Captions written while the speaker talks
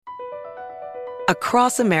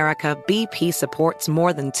Across America, BP supports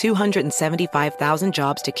more than 275,000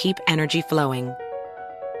 jobs to keep energy flowing.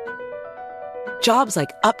 Jobs like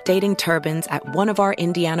updating turbines at one of our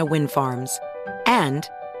Indiana wind farms and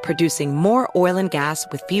producing more oil and gas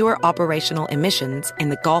with fewer operational emissions in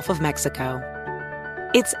the Gulf of Mexico.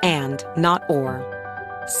 It's and, not or.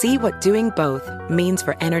 See what doing both means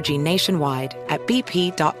for energy nationwide at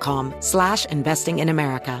bp.com/investing in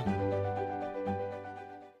America.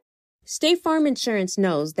 State Farm Insurance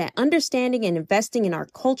knows that understanding and investing in our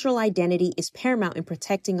cultural identity is paramount in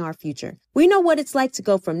protecting our future. We know what it's like to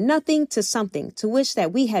go from nothing to something, to wish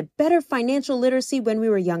that we had better financial literacy when we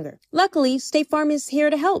were younger. Luckily, State Farm is here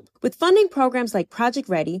to help with funding programs like Project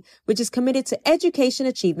Ready, which is committed to education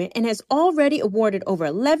achievement and has already awarded over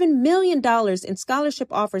 $11 million in scholarship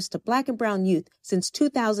offers to Black and Brown youth since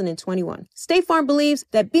 2021. State Farm believes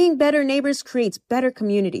that being better neighbors creates better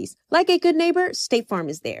communities. Like a good neighbor, State Farm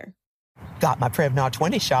is there. Got my Prevnar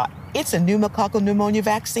 20 shot. It's a pneumococcal pneumonia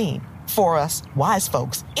vaccine. For us, wise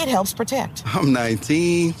folks, it helps protect. I'm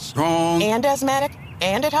 19, strong. And asthmatic,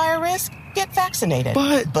 and at higher risk. Get vaccinated.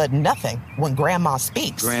 But nothing when grandma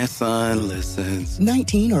speaks. Grandson listens.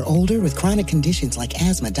 19 or older with chronic conditions like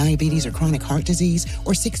asthma, diabetes, or chronic heart disease,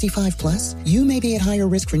 or 65 plus, you may be at higher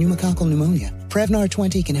risk for pneumococcal pneumonia. Prevnar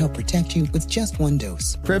 20 can help protect you with just one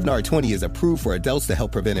dose. Prevnar 20 is approved for adults to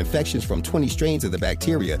help prevent infections from 20 strains of the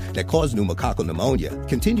bacteria that cause pneumococcal pneumonia.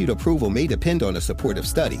 Continued approval may depend on a supportive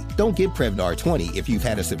study. Don't get Prevnar 20 if you've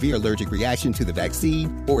had a severe allergic reaction to the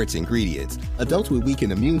vaccine or its ingredients. Adults with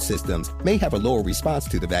weakened immune systems may have a lower response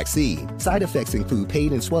to the vaccine. Side effects include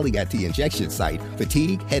pain and swelling at the injection site,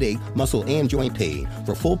 fatigue, headache, muscle, and joint pain.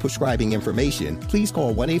 For full prescribing information, please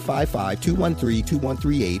call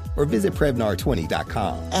 1-855-213-2138 or visit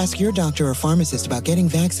Prevnar20.com. Ask your doctor or pharmacist about getting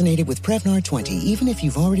vaccinated with Prevnar 20, even if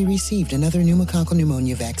you've already received another pneumococcal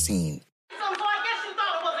pneumonia vaccine.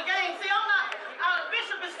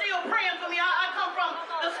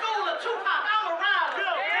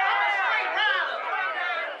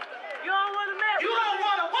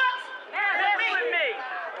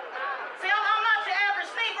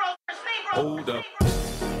 Hold up.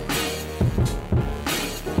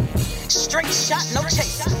 Straight shot, no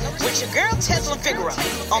chase. With your girl Tesla Figaro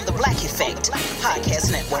on the Black Effect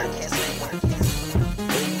Podcast Network.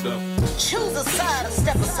 Hold up. Choose a side or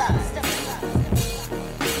step aside.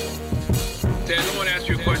 Taz, I want to ask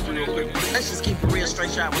you a question real quick. Let's just keep it real,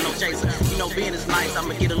 straight shot with no chaser. You know, being is nice, I'm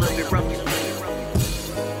gonna get a little bit rough.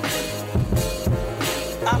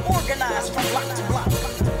 I organize from block to block.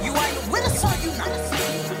 You ain't with us or you not.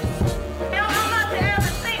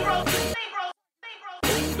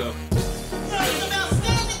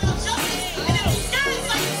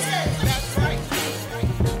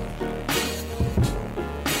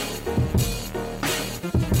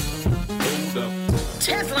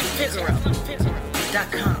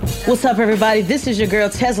 What's up, everybody? This is your girl,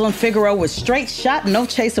 Teslin Figaro, with Straight Shot, No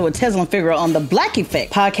Chaser with Teslin Figaro on the Black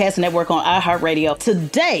Effect Podcast Network on iHeartRadio.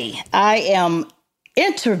 Today, I am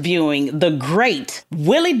interviewing the great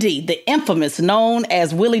Willie D, the infamous, known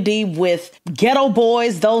as Willie D with Ghetto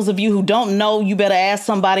Boys. Those of you who don't know, you better ask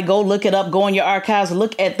somebody, go look it up, go in your archives,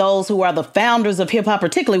 look at those who are the founders of hip hop,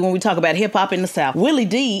 particularly when we talk about hip hop in the South. Willie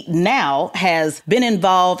D now has been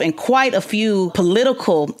involved in quite a few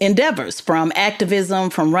political endeavors, from activism,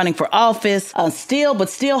 from running for office,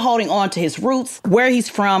 still holding on to his roots, where he's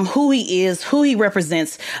from, who he is, who he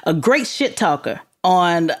represents, a great shit talker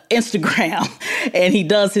on Instagram, and he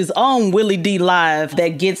does his own Willie D Live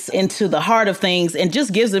that gets into the heart of things and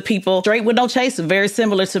just gives the people straight with no chaser, very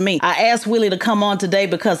similar to me. I asked Willie to come on today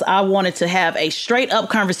because I wanted to have a straight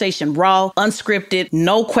up conversation, raw, unscripted,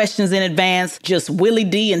 no questions in advance, just Willie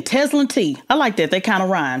D and Teslin T. I like that, they kind of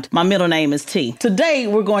rhymed. My middle name is T. Today,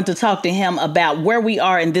 we're going to talk to him about where we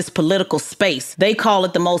are in this political space. They call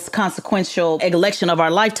it the most consequential election of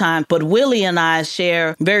our lifetime, but Willie and I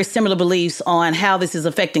share very similar beliefs on how this is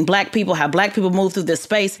affecting Black people, how Black people move through this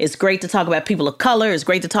space. It's great to talk about people of color. It's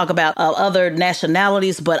great to talk about other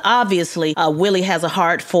nationalities, but obviously Willie has a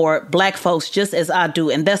heart for Black folks just as I do,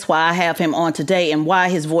 and that's why I have him on today and why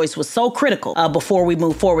his voice was so critical before we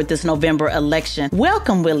move forward this November election.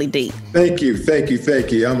 Welcome, Willie D. Thank you.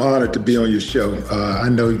 I'm honored to be on your show. I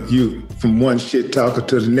know you from one shit talker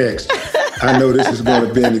to the next. I know this is going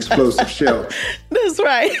to be an explosive show. That's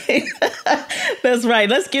right. That's right.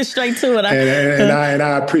 Let's get straight to it. And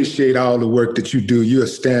I appreciate all the work that you do. You're a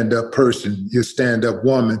stand-up person. You're a stand-up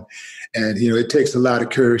woman. And, you know, it takes a lot of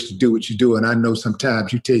courage to do what you do. And I know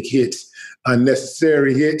sometimes you take hits,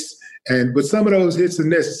 unnecessary hits. But some of those hits are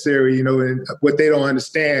necessary, you know, and what they don't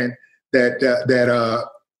understand that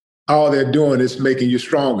all they're doing is making you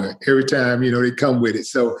stronger every time, they come with it.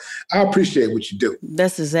 So I appreciate what you do.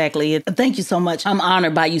 That's exactly it. Thank you so much. I'm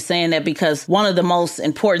honored by you saying that, because one of the most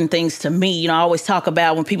important things to me, I always talk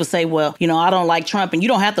about when people say, well, I don't like Trump, and you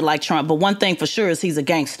don't have to like Trump, but one thing for sure is he's a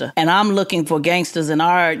gangster. And I'm looking for gangsters in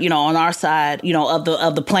our, on our side,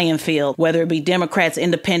 of the playing field, whether it be Democrats,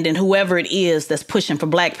 independent, whoever it is that's pushing for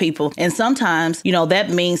Black people. And sometimes, that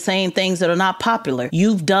means saying things that are not popular.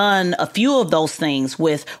 You've done a few of those things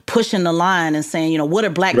with pushing the line and saying, what are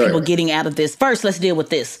Black people getting out of this? First, let's deal with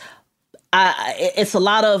this. It's a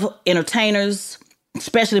lot of entertainers,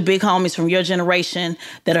 especially big homies from your generation,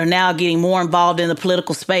 that are now getting more involved in the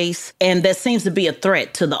political space. And that seems to be a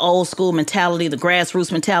threat to the old school mentality, the grassroots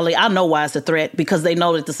mentality. I know why it's a threat, because they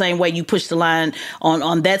know that the same way you push the line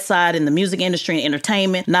on that side in the music industry and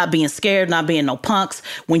entertainment, not being scared, not being no punks,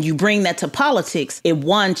 when you bring that to politics, it,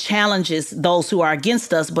 one, challenges those who are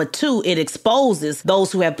against us, but two, it exposes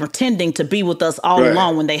those who have pretending to be with us all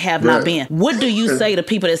along when they have not been. What do you say to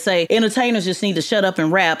people that say entertainers just need to shut up and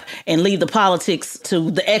rap and leave the politics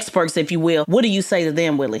to the experts, if you will? What do you say to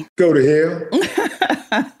them, Willie? Go to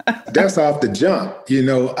hell. That's off the jump.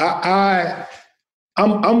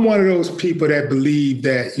 I'm one of those people that believe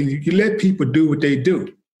that you let people do what they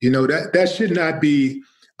do. That should not be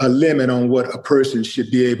a limit on what a person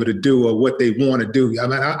should be able to do or what they want to do. I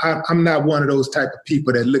mean, I'm not one of those type of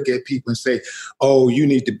people that look at people and say, oh, you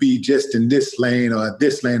need to be just in this lane or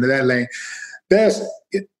this lane or that lane.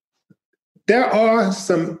 There are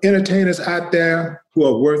some entertainers out there who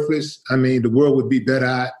are worthless. I mean, the world would be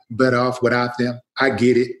better off without them. I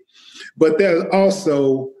get it. But there's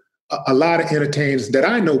also a lot of entertainers that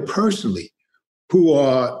I know personally who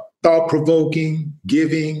are thought-provoking,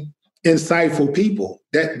 giving, insightful people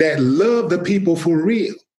that love the people for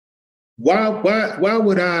real. Why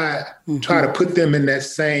would I try to put them in that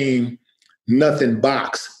same nothing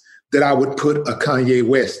box that I would put a Kanye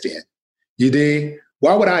West in? You dig?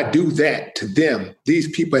 Why would I do that to them? These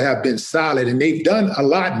people have been solid, and they've done a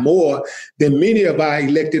lot more than many of our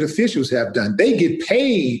elected officials have done. They get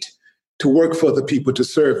paid to work for the people, to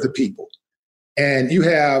serve the people. And you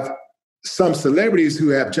have some celebrities who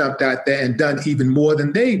have jumped out there and done even more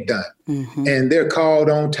than they've done. Mm-hmm. And they're called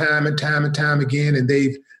on time and time and time again, and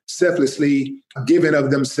they've selflessly given of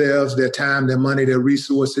themselves, their time, their money, their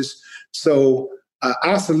resources. So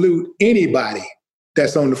I salute anybody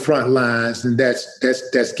that's on the front lines and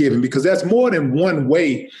that's given, because that's more than one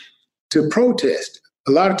way to protest.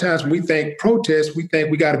 A lot of times when we think protest, we think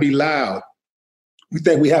we got to be loud. We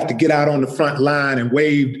think we have to get out on the front line and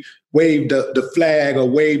wave the flag or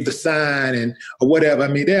wave the sign or whatever. I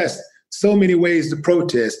mean, there's so many ways to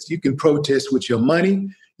protest. You can protest with your money.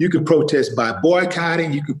 You can protest by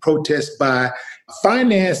boycotting. You can protest by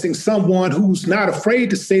financing someone who's not afraid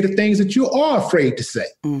to say the things that you are afraid to say,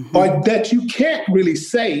 or that you can't really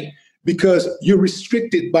say because you're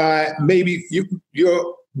restricted by maybe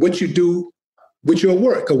what you do with your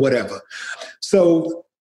work or whatever. So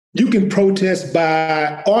you can protest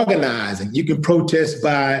by organizing. You can protest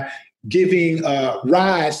by giving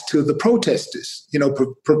rides to the protesters,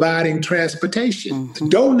 providing transportation,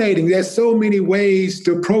 donating. There's so many ways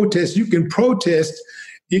to protest. You can protest.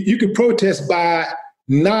 You can protest by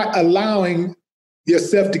not allowing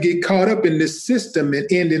yourself to get caught up in this system and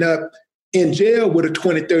ending up in jail with a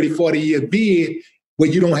 20, 30, 40-year bid where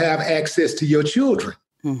you don't have access to your children.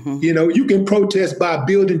 Mm-hmm. You can protest by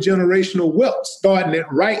building generational wealth, starting it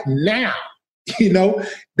right now.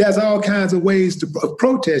 There's all kinds of ways of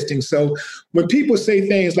protesting. So when people say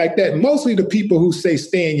things like that, mostly the people who say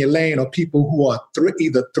stay in your lane are people who are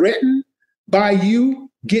either threatened by you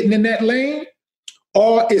getting in that lane,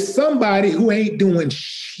 or it's somebody who ain't doing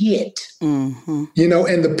shit. Mm-hmm.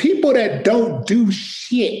 And the people that don't do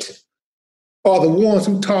shit are the ones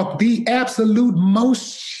who talk the absolute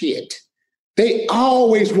most shit. They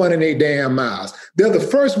always running their damn mouths. They're the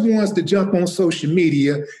first ones to jump on social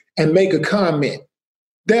media and make a comment.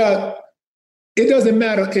 It doesn't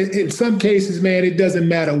matter. In some cases, man, it doesn't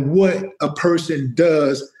matter what a person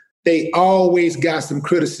does. They always got some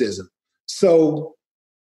criticism. So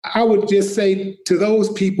I would just say to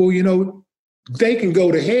those people, they can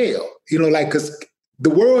go to hell, because the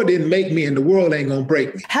world didn't make me and the world ain't going to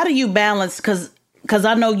break me. How do you balance? Because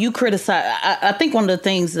I know you criticize, I think one of the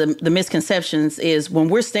things, the misconceptions is when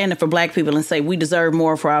we're standing for Black people and say we deserve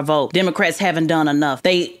more for our vote, Democrats haven't done enough.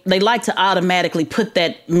 They like to automatically put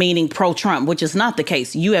that meaning pro-Trump, which is not the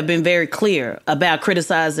case. You have been very clear about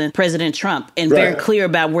criticizing President Trump and very clear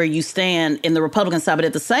about where you stand in the Republican side. But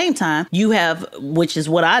at the same time, you have, which is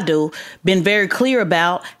what I do, been very clear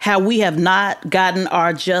about how we have not gotten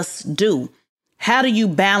our just due. how do you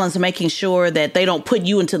balance making sure that they don't put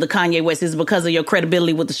you into the Kanye West? Is it because of your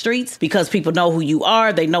credibility with the streets? Because people know who you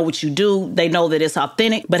are, they know what you do, they know that it's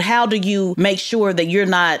authentic. But how do you make sure that you're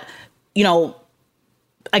not,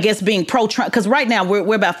 I guess being pro-Trump? Because right now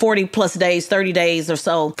we're about 40 plus days, 30 days or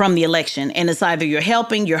so from the election. And it's either you're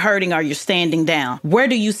helping, you're hurting, or you're standing down. Where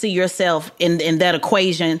do you see yourself in that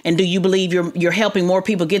equation? And do you believe you're helping more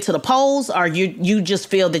people get to the polls, or you just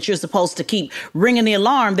feel that you're supposed to keep ringing the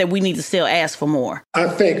alarm that we need to still ask for more? I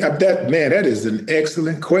think that is an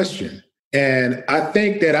excellent question. And I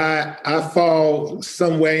think that I fall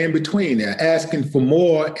somewhere in between there, asking for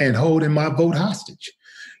more and holding my vote hostage.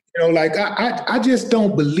 I just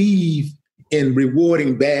don't believe in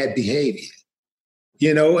rewarding bad behavior,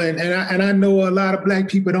 and I know a lot of Black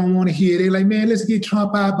people don't want to hear it. They're like, man, let's get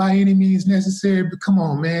Trump out by any means necessary. But come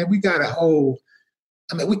on, man, we can't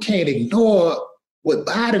ignore what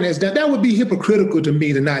Biden has done. That would be hypocritical to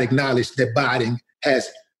me to not acknowledge that Biden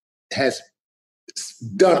has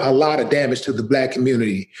done a lot of damage to the Black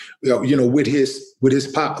community, with his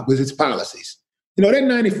policies. That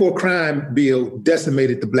 94 crime bill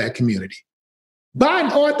decimated the Black community.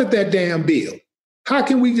 Biden authored that damn bill. How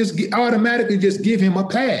can we just automatically just give him a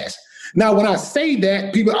pass? Now, when I say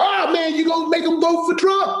that, people, oh man, you gonna make them vote for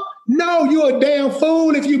Trump? No, you're a damn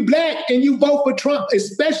fool if you Black and you vote for Trump.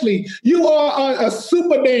 Especially, you are a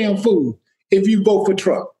super damn fool if you vote for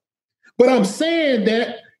Trump. But I'm saying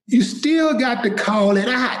that you still got to call it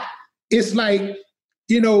out. It's like,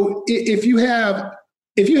 if you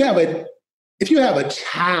have a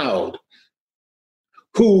child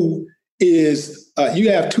who is,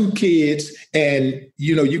 you have two kids and,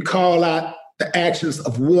 you call out the actions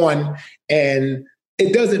of one, and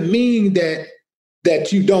it doesn't mean that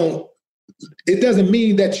you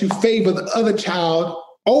favor the other child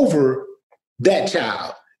over that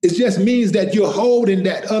child. It just means that you're holding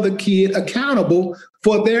that other kid accountable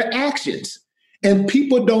for their actions. And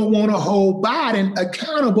people don't want to hold Biden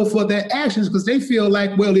accountable for their actions because they feel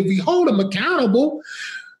like, well, if we hold him accountable,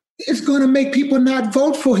 it's going to make people not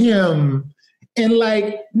vote for him. And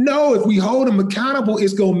no, if we hold him accountable,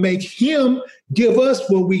 it's going to make him give us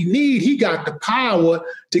what we need. He got the power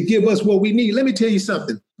to give us what we need. Let me tell you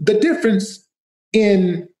something. The difference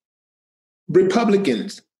in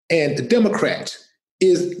Republicans and the Democrats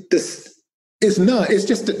is none. It's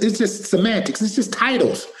just semantics. It's just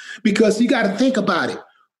titles. Because you got to think about it.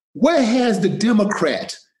 Where has the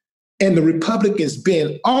Democrats and the Republicans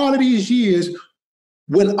been all of these years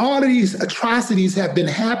when all of these atrocities have been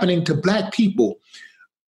happening to Black people?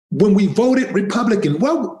 When we voted Republican,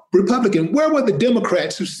 where were the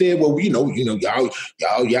Democrats who said, well,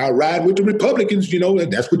 y'all ride with the Republicans,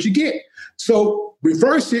 and that's what you get. So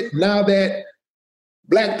reverse it. Now that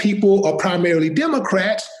Black people are primarily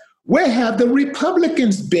Democrats, where have the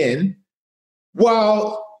Republicans been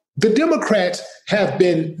while the Democrats have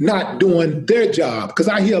been not doing their job? Because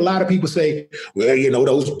I hear a lot of people say, well,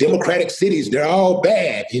 those Democratic cities, they're all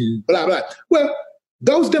bad and blah, blah. Well,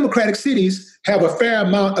 those Democratic cities have a fair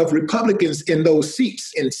amount of Republicans in those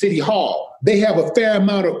seats in City Hall. They have a fair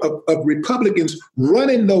amount of Republicans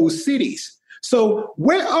running those cities. So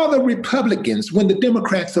where are the Republicans when the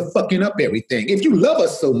Democrats are fucking up everything? If you love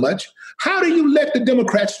us so much, how do you let the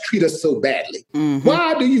Democrats treat us so badly? Mm-hmm.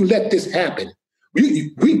 Why do you let this happen?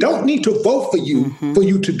 We don't need to vote for you for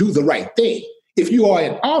you to do the right thing. If you are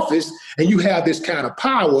in office and you have this kind of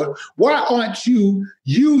power, why aren't you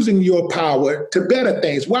using your power to better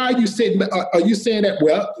things? Why are you saying that,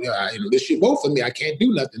 well, unless you vote for me, I can't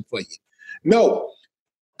do nothing for you? No,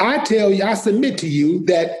 I submit to you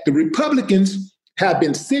that the Republicans have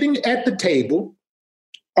been sitting at the table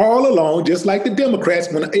all along, just like the Democrats,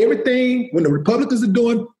 when the Republicans are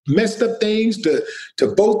doing messed up things to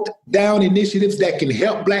vote down initiatives that can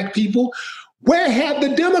help Black people, where have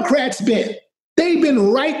the Democrats been? They've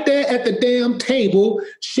been right there at the damn table,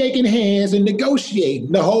 shaking hands and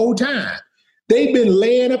negotiating the whole time. They've been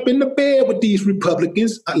laying up in the bed with these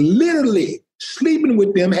Republicans, literally sleeping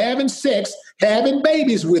with them, having sex, having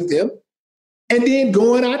babies with them, and then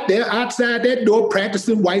going out there outside that door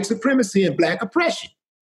practicing white supremacy and Black oppression.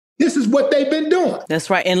 This is what they've been doing.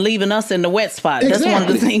 That's right. And leaving us in the wet spot. Exactly. That's one of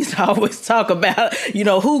the things I always talk about.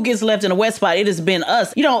 Who gets left in the wet spot? It has been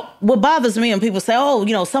us. What bothers me when people say,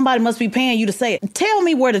 oh, somebody must be paying you to say it. Tell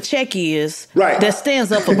me where the check is that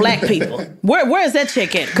stands up for Black people. Where is that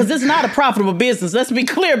check at? Because it's not a profitable business. Let's be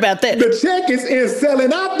clear about that. The check is in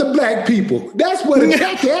selling out the Black people. That's where the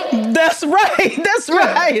check is. That's right. That's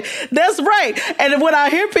right. That's right. And when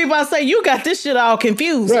I hear people, I say, you got this shit all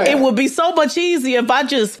confused. Right. It would be so much easier if I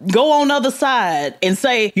just go on the other side and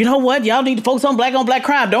say, you know what, y'all need to focus on black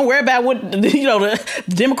crime. Don't worry about what, the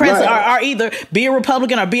Democrats are either be a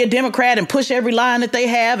Republican or be a Democrat and push every line that they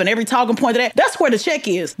have and every talking point that. That's where the check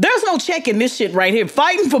is. There's no check in this shit right here.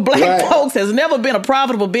 Fighting for black folks has never been a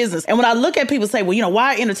profitable business. And when I look at people say, well,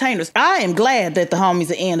 why entertainers? I am glad that the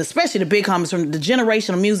homies are in, especially the big homies from the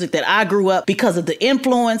generation of music that I grew up, because of the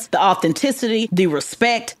influence, the authenticity, the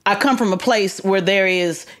respect. I come from a place where there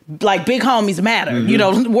is like big homies matter,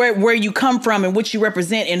 where you come from and what you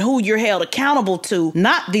represent and who you're held accountable to,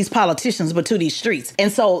 not these politicians, but to these streets.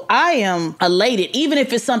 And so I am elated, even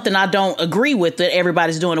if it's something I don't agree with that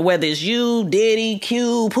everybody's doing, whether it's you, Diddy,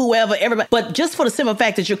 Cube, whoever, everybody. But just for the simple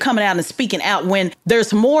fact that you're coming out and speaking out when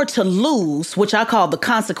there's more to lose, which I call the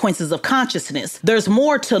consequences of consciousness. There's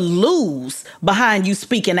more to lose behind you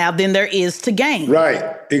speaking out than there is to gain.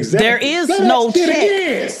 Right. Exactly. There is no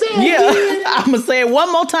check. I'm going to say it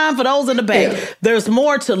one more time for those in the back. Yeah. There's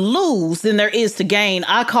more to lose than there is to gain.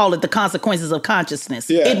 I call it the consequences of consciousness.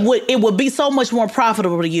 Yeah. It would be so much more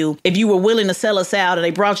profitable to you if you were willing to sell us out and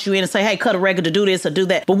they brought you in and say, hey, cut a record to do this or do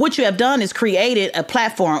that. But what you have done is created a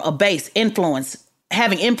platform, a base, influence,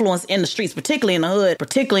 having influence in the streets, particularly in the hood,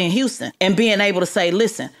 particularly in Houston, and being able to say,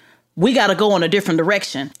 listen, we got to go in a different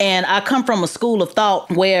direction. And I come from a school of thought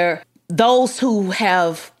where those who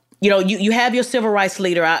have, you have your civil rights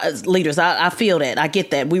leaders. I feel that. I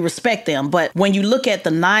get that. We respect them. But when you look at the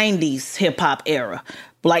 90s hip hop era,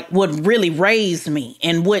 like what really raised me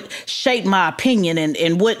and what shaped my opinion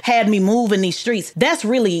and what had me move in these streets. That's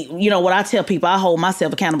really, what I tell people I hold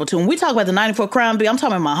myself accountable to. When we talk about the 94 Crime Bill, I'm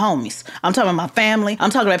talking about my homies. I'm talking about my family.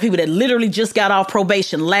 I'm talking about people that literally just got off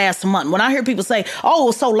probation last month. When I hear people say, oh, it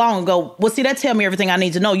was so long ago. Well, see, that tell me everything I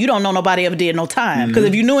need to know. You don't know nobody ever did no time. Because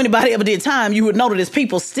if you knew anybody ever did time, you would know that there's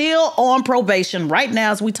people still on probation right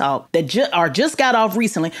now as we talk that just got off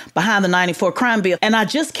recently behind the 94 Crime Bill. And I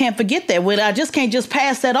just can't forget that. I just can't just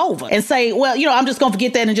pass that over and say, well, I'm just going to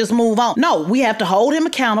forget that and just move on. No, we have to hold him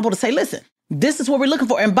accountable to say, listen, this is what we're looking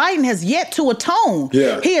for. And Biden has yet to atone.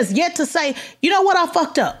 Yeah. He has yet to say, you know what, I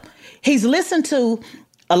fucked up. He's listened to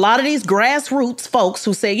a lot of these grassroots folks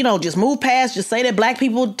who say, just move past, just say that black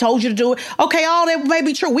people told you to do it. Okay, all that may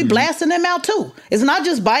be true. We blasting them out too. It's not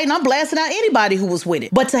just Biden. I'm blasting out anybody who was with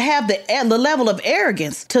it. But to have the level of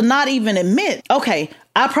arrogance to not even admit, okay,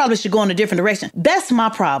 I probably should go in a different direction. That's my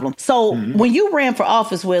problem. So when you ran for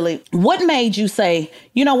office, Willie, what made you say,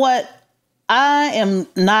 you know what? I am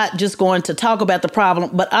not just going to talk about the problem,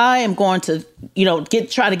 but I am going to,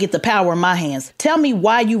 try to get the power in my hands. Tell me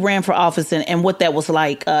why you ran for office and what that was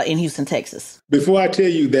like in Houston, Texas. Before I tell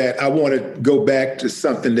you that, I want to go back to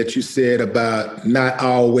something that you said about not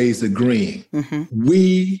always agreeing.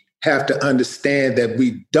 We have to understand that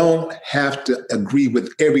we don't have to agree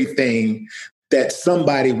with everything that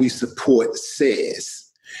somebody we support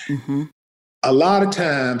says. A lot of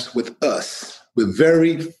times with us, we're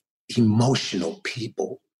very emotional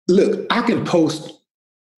people. Look, I can post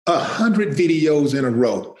 100 videos in a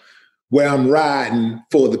row where I'm riding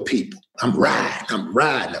for the people. I'm riding,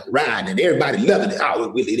 and everybody loving it. Oh,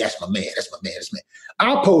 Willie, that's my man.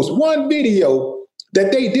 I'll post one video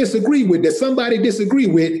that they disagree with, that somebody disagree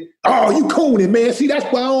with. Oh, you cooning, man. See, that's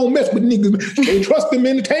why I don't mess with niggas. Can't trust them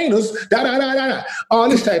entertainers. All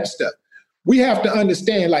this type of stuff. We have to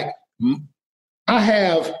understand, like, I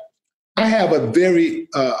have a very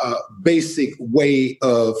basic way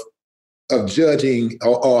of judging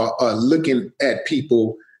or looking at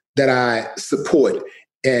people that I support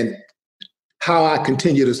and how I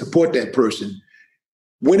continue to support that person.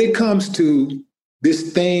 When it comes to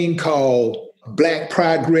this thing called Black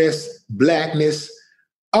progress, blackness,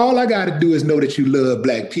 all I got to do is know that you love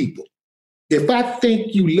Black people. If I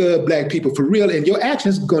think you love Black people for real, and your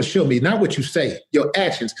actions are going to show me, not what you say, your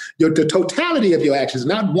actions, the totality of your actions,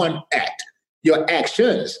 not one act, your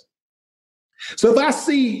actions. So if I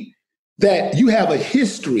see that you have a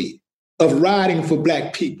history of riding for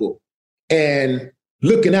Black people and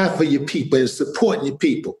looking out for your people and supporting your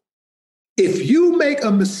people, if you make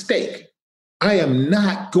a mistake, I am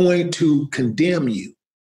not going to condemn you,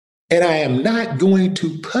 and I am not going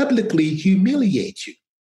to publicly humiliate you.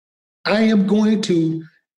 I am going to,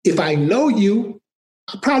 if I know you,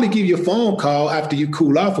 I'll probably give you a phone call after you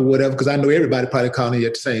cool off or whatever, because I know everybody probably calling you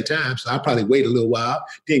at the same time. So I'll probably wait a little while,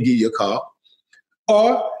 then give you a call.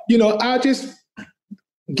 Or, I'll just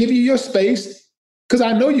give you your space because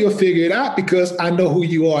I know you'll figure it out because I know who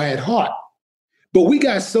you are at heart. But we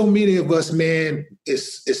got so many of us, man,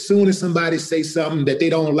 as soon as somebody say something that they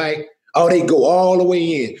don't like, they go all the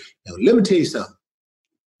way in. Now, let me tell you something.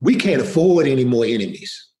 We can't afford any more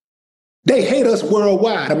enemies. They hate us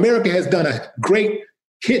worldwide. America has done a great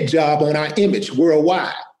hit job on our image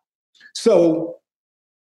worldwide. So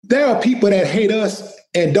there are people that hate us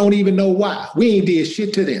and don't even know why. We ain't did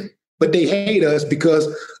shit to them, but they hate us because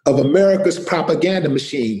of America's propaganda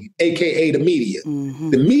machine, AKA the media.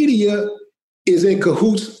 Mm-hmm. The media is in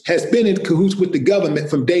cahoots, has been in cahoots with the government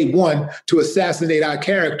from day one to assassinate our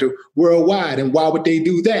character worldwide. And why would they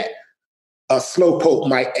do that? A slowpoke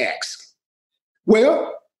might ask.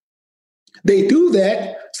 Well, they do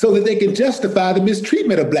that so that they can justify the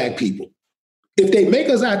mistreatment of Black people. If they make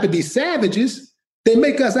us out to be savages, they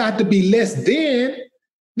make us out to be less than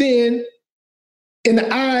in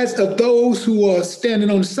the eyes of those who are standing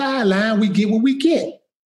on the sideline, we get what we get.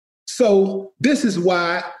 So this is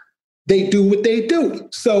why they do what they do.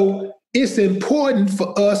 So it's important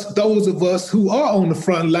for us, those of us who are on the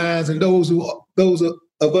front lines and those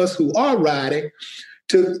of us who are riding,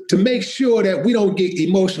 to make sure that we don't get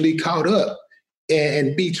emotionally caught up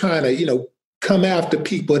and be trying to, come after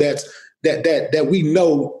people that we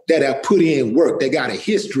know that have put in work, that got a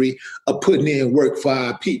history of putting in work for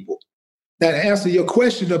our people. Now, to answer your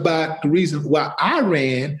question about the reason why I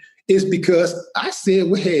ran is because I said,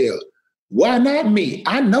 well, hell, why not me?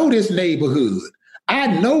 I know this neighborhood. I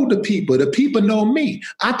know the people know me.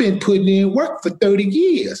 I've been putting in work for 30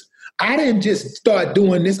 years. I didn't just start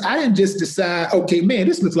doing this. I didn't just decide, okay, man,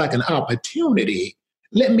 this looks like an opportunity.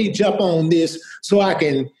 Let me jump on this so I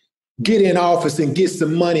can get in office and get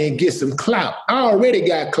some money and get some clout. I already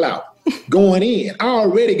got clout going in. I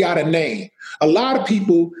already got a name. A lot of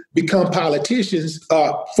people become politicians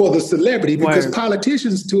for the celebrity because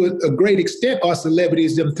politicians, to a great extent, are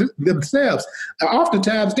celebrities themselves.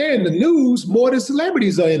 Oftentimes, they're in the news more than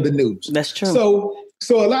celebrities are in the news. That's true.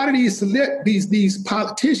 So a lot of these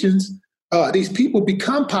politicians, these people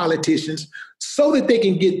become politicians so that they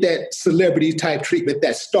can get that celebrity type treatment,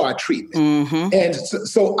 that star treatment. Mm-hmm. And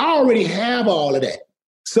so I already have all of that.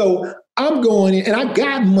 So I'm going in and I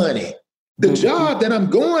got money. The job that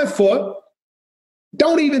I'm going for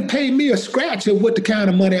don't even pay me a scratch of what the kind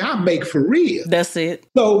of money I make for real. That's it.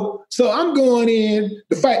 So I'm going in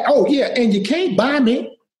to fight. Oh, yeah, and you can't buy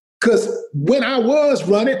me because when I was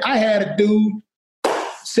running, I had a dude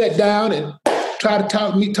sit down and try to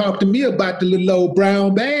talk to me about the little old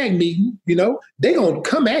brown bag meeting. They're going to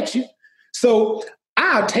come at you. So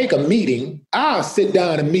I'll take a meeting. I'll sit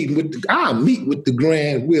down and I'll meet with the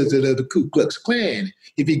Grand Wizard of the Ku Klux Klan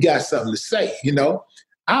if he got something to say,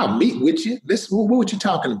 I'll meet with you. What you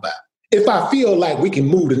talking about? If I feel like we can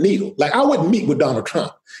move the needle, like I wouldn't meet with Donald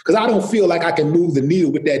Trump because I don't feel like I can move the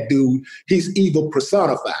needle with that dude. He's evil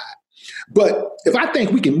personified. But if I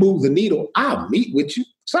think we can move the needle, I'll meet with you.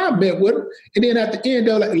 So I met with him. And then at the end,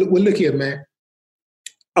 they're like, well, look here, man.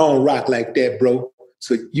 I don't rock like that, bro.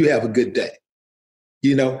 So you have a good day.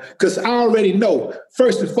 Because I already know,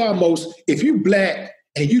 first and foremost, if you Black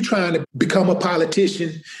and you trying to become a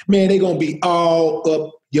politician, man, they're going to be all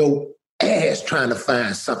up your ass trying to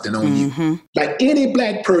find something on you. Like any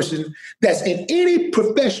Black person that's in any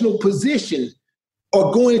professional position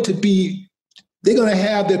are going to be, they're going to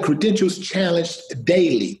have their credentials challenged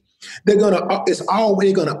daily. They're going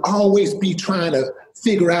to always be trying to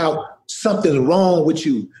figure out something wrong with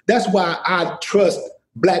you. That's why I trust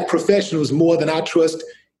Black professionals more than I trust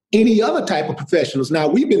any other type of professionals. Now,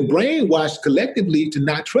 we've been brainwashed collectively to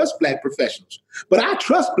not trust Black professionals, but I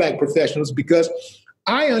trust Black professionals because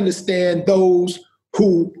I understand those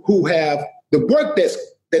who have the work that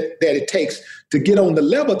it takes to get on the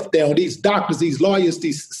level that they're on. These doctors, these lawyers,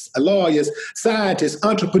 scientists,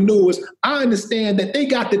 entrepreneurs. I understand that they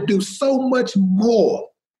got to do so much more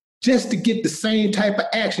just to get the same type of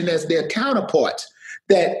action as their counterparts,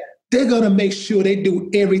 that they're going to make sure they do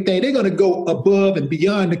everything. They're going to go above and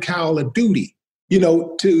beyond the call of duty,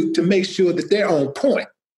 to make sure that they're on point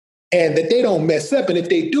and that they don't mess up. And if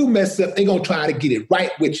they do mess up, they're going to try to get it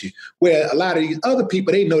right with you. Where a lot of these other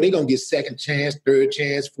people, they know they're going to get second chance, third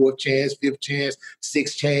chance, fourth chance, fifth chance,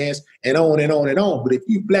 sixth chance, and on and on and on. But if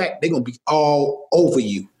you Black, they're going to be all over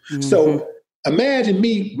you. Mm-hmm. So imagine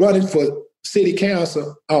me running for city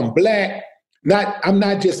council. I'm Black. I'm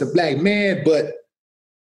not just a Black man, but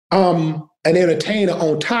I'm an entertainer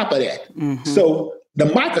on top of that. Mm-hmm. So the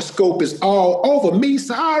microscope is all over me.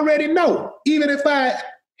 So I already know, even if I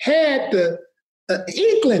had the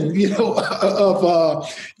inkling, of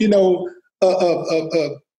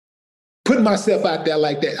putting myself out there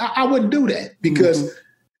like that, I wouldn't do that because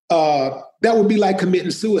that would be like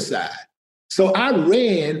committing suicide. So I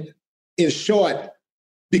ran, in short,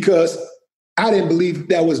 because I didn't believe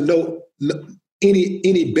there was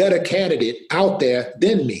any better candidate out there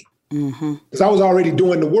than me. Because I was already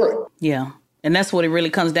doing the work. Yeah. And that's what it really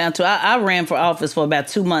comes down to. I ran for office for about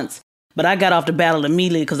 2 months But I got off the ballot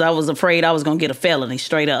immediately because I was afraid I was going to get a felony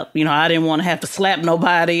straight up. You know, I didn't want to have to slap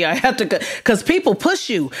nobody. I have to, because people push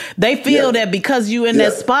you. They feel that because you in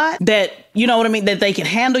that spot that, you know what I mean, that they can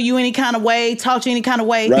handle you any kind of way, talk to you any kind of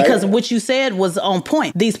way, because what you said was on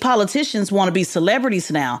point. These politicians want to be celebrities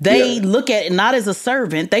now. They look at it not as a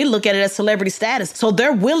servant. They look at it as celebrity status. So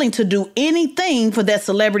they're willing to do anything for that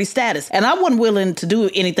celebrity status. And I wasn't willing to do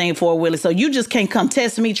anything for Willie. So you just can't come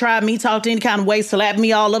test me, try me, talk to any kind of way, slap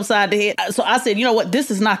me all upside the head. So I said, you know what? This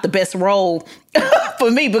is not the best role for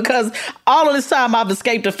me because all of this time I've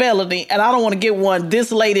escaped a felony and I don't want to get one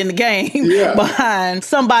this late in the game behind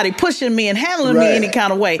somebody pushing me and handling me any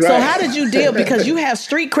kind of way. So how did you deal? Because you have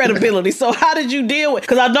street credibility. So how did you deal with,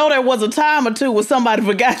 because I know there was a time or two where somebody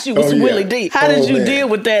forgot you was Willie D. How did you deal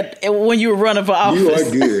with that when you were running for office? You are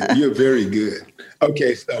good. You're very good.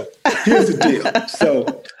 Okay, so here's the deal.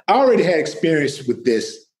 So I already had experience with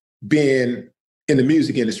this being in the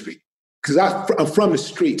music industry. Because I'm from the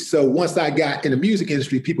streets. So once I got in the music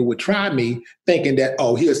industry, people would try me thinking that,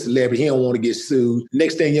 oh, he's a celebrity. He don't want to get sued.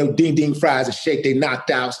 Next thing you know, ding, ding, fries and shake. They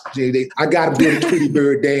knocked out. I got them doing the Tweety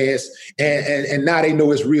Bird dance. And now they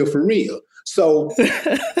know it's real for real. So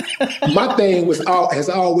my thing has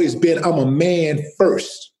always been, I'm a man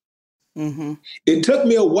first. Mm-hmm. It took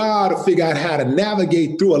me a while to figure out how to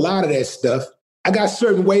navigate through a lot of that stuff. I got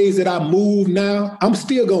certain ways that I move now. I'm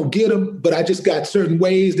still going to get them, but I just got certain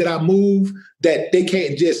ways that I move that they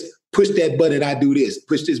can't just push that button, I do this,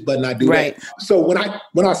 push this button, I do that. So when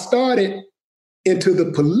I started into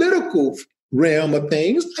the political realm of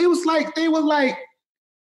things, it was like,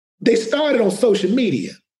 they started on social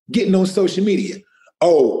media, getting on social media.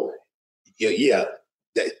 Oh, yeah,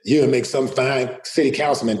 you'll make some fine city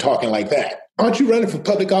councilman talking like that. Aren't you running for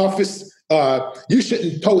public office? You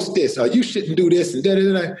shouldn't post this, or you shouldn't do this, and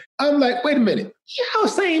da-da-da-da. I'm like, wait a minute. Y'all the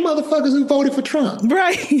same motherfuckers who voted for Trump.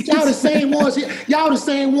 Right. Y'all the same ones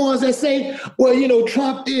that say, well, you know,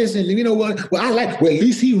 Trump is, and you know what? Well, at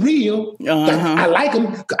least he real. I like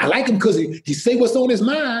him. I like him because he say what's on his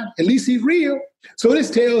mind. At least he's real. So this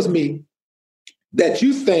tells me that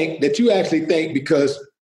you actually think because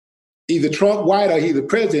either Trump white or he's the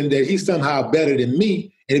president, that he's somehow better than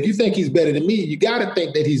me. And if you think he's better than me, you got to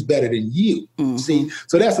think that he's better than you. Mm-hmm. See?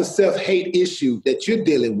 So that's a self-hate issue that you're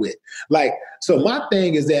dealing with. Like, so my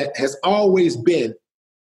thing is that has always been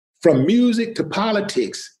from music to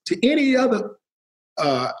politics to any other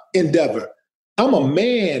endeavor. I'm a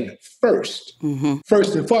man first,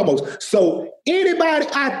 first and foremost. So anybody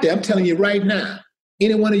out there, I'm telling you right now,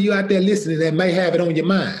 any one of you out there listening that may have it on your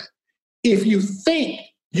mind, if you think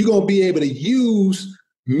you're going to be able to use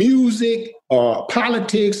music or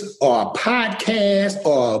politics or a podcast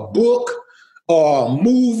or a book or a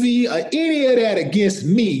movie or any of that against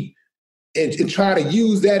me and try to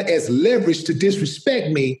use that as leverage to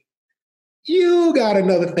disrespect me, you got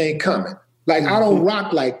another thing coming. Like, I don't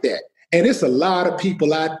rock like that. And it's a lot of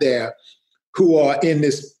people out there who are in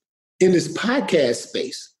this podcast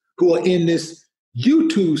space, who are in this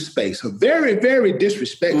YouTube space, are very, very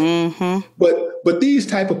disrespectful. Mm-hmm. But these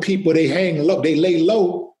type of people, they hang low, they lay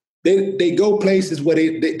low. They go places where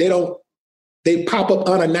they pop up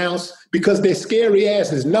unannounced because their scary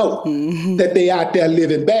asses know that they out there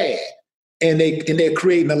living bad and they're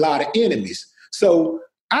creating a lot of enemies. So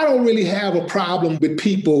I don't really have a problem with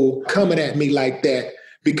people coming at me like that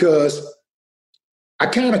because I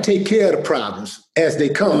kind of take care of the problems as they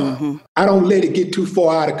come. Mm-hmm. I don't let it get too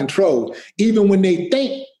far out of control. Even when they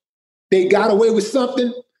think they got away with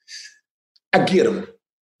something, I get them.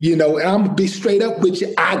 You know, and I'm going to be straight up with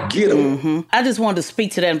you. I get them. Mm-hmm. I just wanted to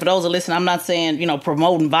speak to that. And for those that listen, I'm not saying,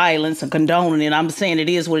 promoting violence and condoning it. I'm saying it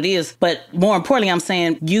is what it is. But more importantly, I'm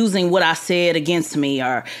saying using what I said against me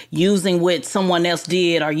or using what someone else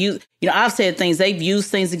did or I've said things, they've used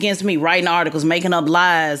things against me, writing articles, making up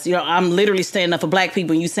lies. I'm literally standing up for black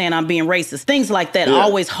people and you saying I'm being racist. Things like that,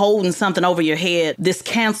 always holding something over your head, this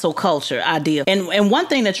cancel culture idea. And one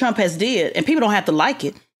thing that Trump has did, and people don't have to like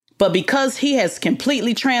it, but because he has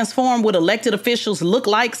completely transformed what elected officials look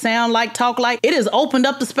like, sound like, talk like, it has opened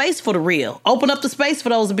up the space for the real. Open up the space for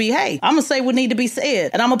those to be, hey, I'm going to say what need to be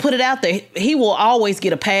said. And I'm going to put it out there. He will always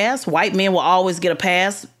get a pass. White men will always get a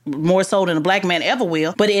pass, more so than a black man ever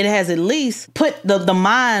will. But it has at least put in the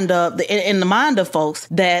mind of folks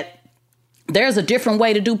that there's a different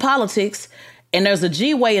way to do politics. And there's a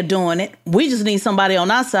G way of doing it. We just need somebody on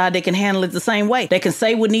our side that can handle it the same way. They can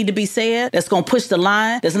say what need to be said, that's going to push the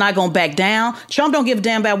line, that's not going to back down. Trump don't give a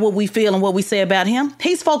damn about what we feel and what we say about him.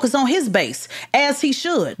 He's focused on his base, as he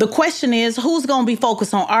should. The question is, who's going to be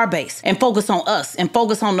focused on our base and focus on us and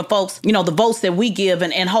focus on the folks, you know, the votes that we give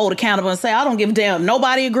and hold accountable and say, I don't give a damn.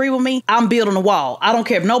 Nobody agree with me. I'm building a wall. I don't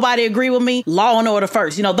care if nobody agree with me. Law and order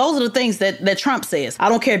first. You know, those are the things that Trump says. I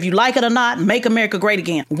don't care if you like it or not. Make America great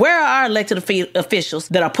again. Where are our elected officials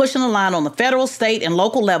that are pushing the line on the federal, state, and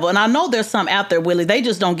local level? And I know there's some out there, Willie. They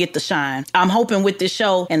just don't get the shine. I'm hoping with this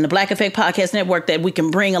show and the Black Effect Podcast Network that we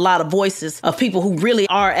can bring a lot of voices of people who really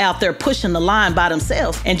are out there pushing the line by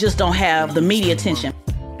themselves and just don't have the media attention.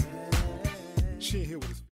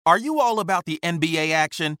 Are you all about the NBA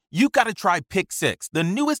action? You got to try Pick Six, the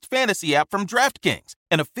newest fantasy app from DraftKings,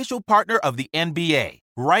 an official partner of the NBA.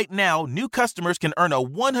 Right now, new customers can earn a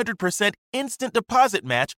 100% instant deposit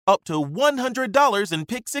match up to $100 in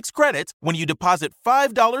Pick Six credits when you deposit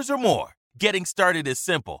 $5 or more. Getting started is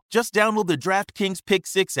simple. Just download the DraftKings Pick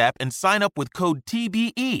Six app and sign up with code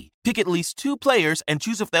TBE. Pick at least 2 players and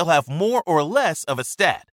choose if they'll have more or less of a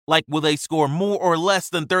stat. Like, will they score more or less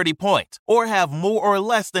than 30 points or have more or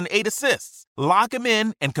less than 8 assists? Lock them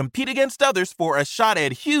in and compete against others for a shot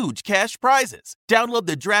at huge cash prizes. Download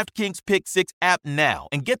the DraftKings Pick Six app now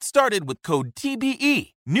and get started with code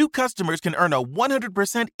TBE. New customers can earn a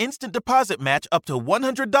 100% instant deposit match up to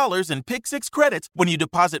 $100 in Pick Six credits when you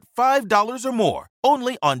deposit $5 or more.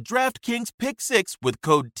 Only on DraftKings Pick Six with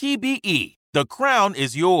code TBE. The crown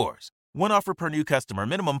is yours. One offer per new customer.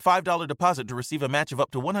 Minimum $5 deposit to receive a match of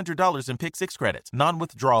up to $100 in Pick Six credits.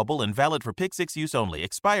 Non-withdrawable and valid for Pick Six use only.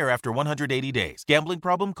 Expire after 180 days. Gambling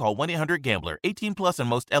problem? Call 1-800-GAMBLER. 18 plus in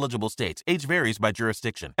most eligible states. Age varies by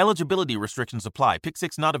jurisdiction. Eligibility restrictions apply. Pick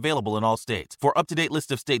Six not available in all states. For up-to-date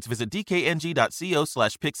list of states, visit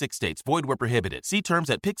dkng.co/pick6states. Void where prohibited. See terms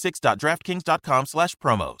at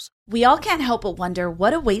pick6.draftkings.com/promos. We all can't help but wonder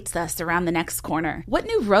what awaits us around the next corner. What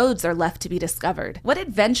new roads are left to be discovered? What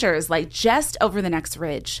adventures lie just over the next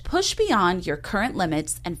ridge? Push beyond your current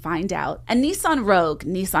limits and find out. A Nissan Rogue,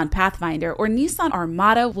 Nissan Pathfinder, or Nissan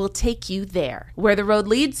Armada will take you there, where the road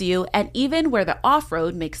leads you and even where the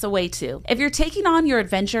off-road makes a way to. If you're taking on your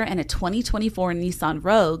adventure in a 2024 Nissan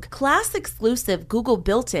Rogue, class-exclusive Google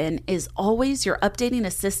built-in is always your updating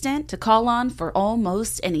assistant to call on for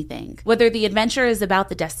almost anything. Whether the adventure is about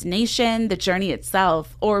the destination, the journey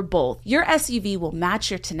itself, or both, your SUV will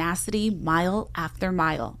match your tenacity mile after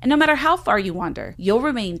mile. And no matter how far you wander, you'll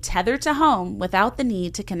remain tethered to home without the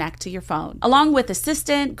need to connect to your phone. Along with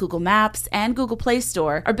Assistant, Google Maps, and Google Play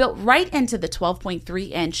Store are built right into the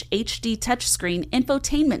 12.3-inch HD touchscreen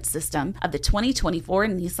infotainment system of the 2024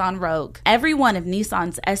 Nissan Rogue. Every one of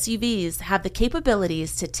Nissan's SUVs have the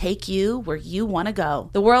capabilities to take you where you want to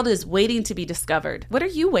go. The world is waiting to be discovered. What are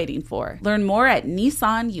you waiting for? Learn more at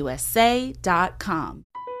NissanUSA.com.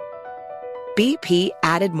 BP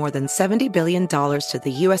added more than $70 billion to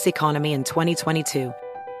the U.S. economy in 2022.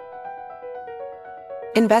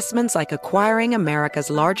 Investments like acquiring America's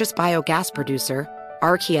largest biogas producer,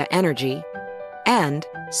 Archaea Energy, and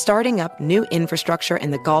starting up new infrastructure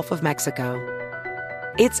in the Gulf of Mexico.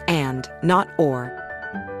 It's and, not or.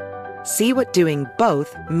 See what doing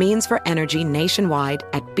both means for energy nationwide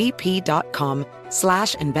at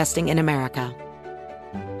bp.com/investing in America.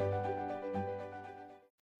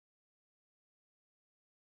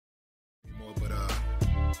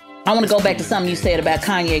 I want to go back to something you said about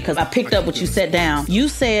Kanye because I picked up what you set down. You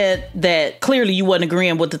said that clearly you wasn't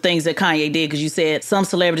agreeing with the things that Kanye did because you said some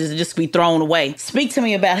celebrities just be thrown away. Speak to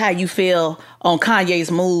me about how you feel on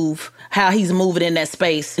Kanye's move, how he's moving in that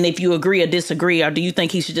space, and if you agree or disagree, or do you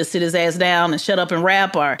think he should just sit his ass down and shut up and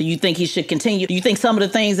rap, or do you think he should continue? Do you think some of the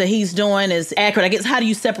things that he's doing is accurate? I guess, how do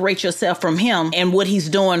you separate yourself from him and what he's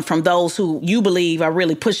doing from those who you believe are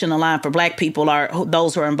really pushing the line for black people, or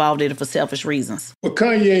those who are involved in it for selfish reasons? Well,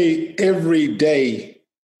 Kanye, every day,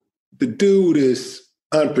 the dude is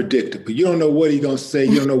unpredictable. You don't know what he's going to say.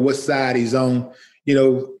 You don't know what side he's on. You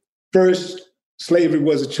know, first, slavery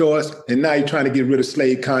was a choice, and now you're trying to get rid of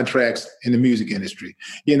slave contracts in the music industry.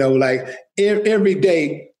 You know, like every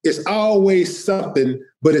day, it's always something,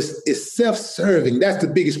 but it's self-serving. That's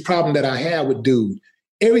the biggest problem that I have with dude.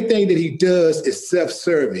 Everything that he does is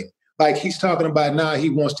self-serving. Like he's talking about now he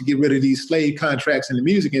wants to get rid of these slave contracts in the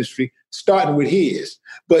music industry, starting with his.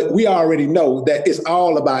 But we already know that it's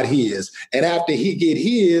all about his. And after he get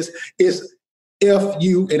his, it's F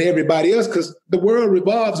you and everybody else, because the world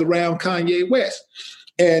revolves around Kanye West.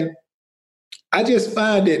 And I just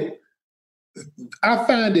find it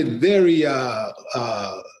very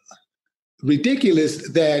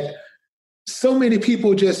ridiculous that so many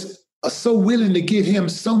people just are so willing to give him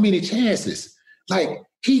so many chances. Like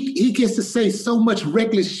he gets to say so much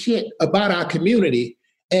reckless shit about our community,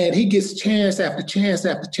 and he gets chance after chance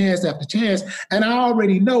after chance after chance. And I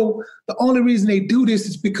already know the only reason they do this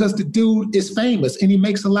is because the dude is famous and he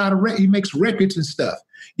makes a lot of he makes records and stuff,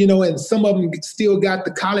 you know. And some of them still got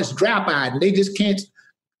the college dropout, and they just can't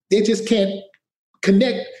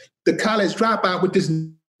connect the college dropout with this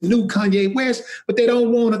new Kanye West, but they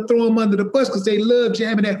don't want to throw him under the bus because they love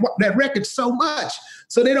jamming that record so much.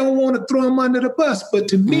 So they don't want to throw him under the bus. But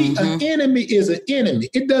to me, an enemy is an enemy.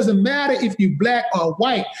 It doesn't matter if you're black or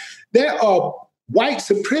white. There are white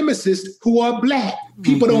supremacists who are black.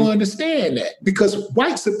 People don't understand that, because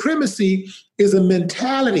white supremacy is a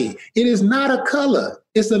mentality. It is not a color.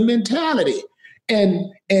 It's a mentality.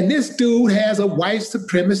 And this dude has a white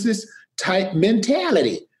supremacist type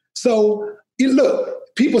mentality. So look,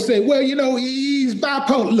 people say, well, you know, he's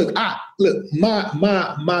bipolar. Look, my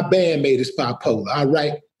bandmate is bipolar. All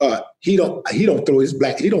right, he don't throw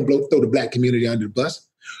the black community under the bus.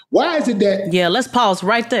 Why is it that? Yeah, let's pause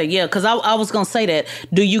right there. Yeah, because I was gonna say that.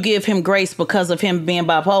 Do you give him grace because of him being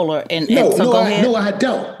bipolar? Go ahead. No, I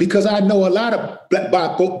don't, because I know a lot of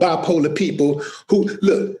bipolar people who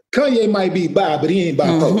look. Kanye might be bi, but he ain't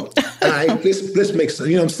bipolar. All right, let's make some.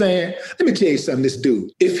 You know what I'm saying? Let me tell you something. This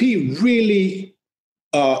dude, if he really.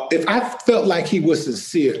 If I felt like he was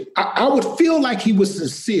sincere, I would feel like he was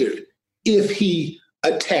sincere if he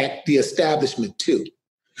attacked the establishment too.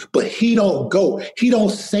 But he don't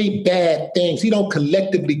say bad things. He don't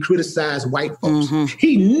collectively criticize white folks.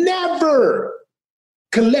 He never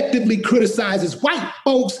collectively criticizes white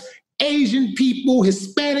folks, Asian people,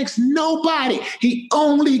 Hispanics, nobody. He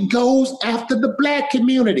only goes after the black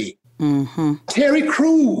community. Terry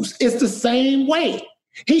Crews is the same way.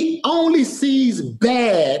 He only sees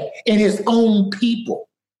bad in his own people.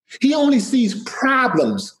 He only sees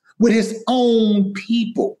problems with his own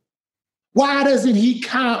people. Why doesn't he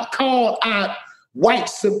call out white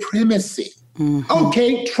supremacy?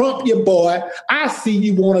 Okay, Trump, your boy. I see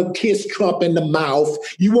you want to kiss Trump in the mouth.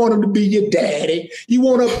 You want him to be your daddy. You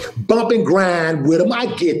want to bump and grind with him. I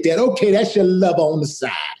get that. Okay, that's your love on the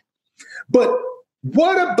side. But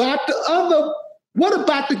what about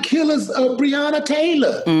the killers of Breonna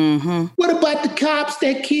Taylor? What about the cops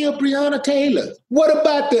that killed Breonna Taylor? What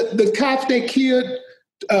about the cops that killed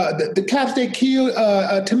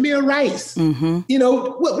Tamir Rice? You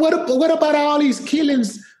know, what about all these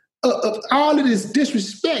killings, all of this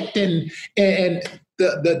disrespect and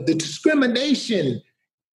the discrimination?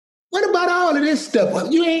 What about all of this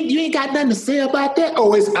stuff? You ain't got nothing to say about that?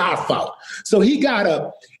 Oh, it's our fault. So he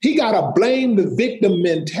gotta blame the victim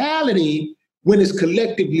mentality when it's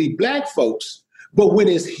collectively black folks, but when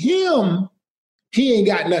it's him, he ain't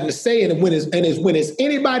got nothing to say. And when it's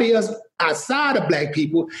anybody else outside of black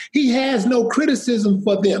people, he has no criticism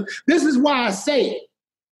for them. This is why I say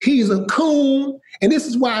he's a coon, and this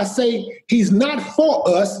is why I say he's not for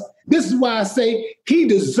us. This is why I say he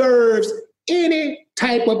deserves any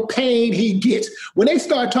type of pain he gets. When they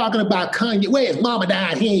start talking about Kanye, well, his mama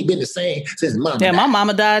died, he ain't been the same since mama died. Yeah, my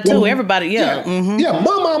mama died too. Everybody, yeah. Yeah,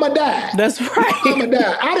 my mama died. That's right. My mama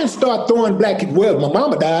died. I didn't start throwing black, well, my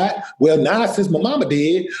mama died. Well, now since my mama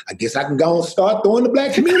did, I guess I can go and start throwing the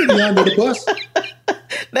black community under the bus.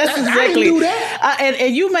 That's exactly. I didn't do that.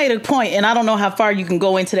 And you made a point, and I don't know how far you can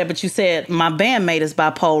go into that, but you said my bandmate is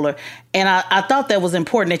bipolar. And I thought that was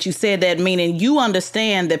important that you said that, meaning you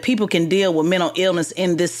understand that people can deal with mental illness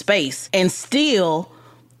in this space and still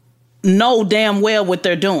know damn well what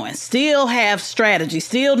they're doing, still have strategy,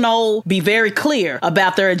 still be very clear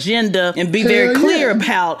about their agenda and be very clear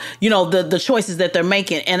about, the choices that they're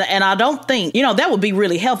making. And I don't think, that would be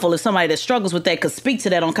really helpful if somebody that struggles with that could speak to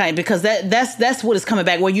that on Kanye, because that's what is coming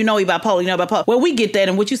back. Well, he bipolar, Well, we get that.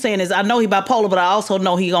 And what you're saying is, I know he bipolar, but I also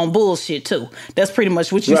know he on bullshit too. That's pretty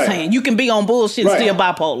much what you're saying. You can be on bullshit and still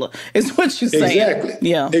bipolar. Is what you're saying. Exactly.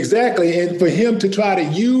 Yeah. Exactly. And for him to try to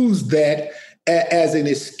use that as an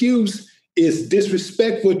excuse is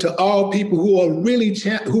disrespectful to all people who are really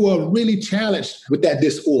challenged with that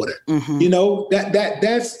disorder.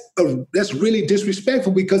 That's really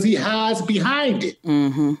disrespectful, because he hides behind it.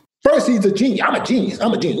 First, he's a genius. I'm a genius.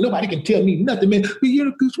 Nobody can tell me nothing, man.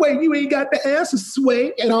 Sway, you ain't got the answer,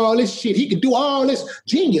 Sway, and all this shit. He can do all this.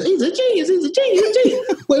 Genius. He's a genius.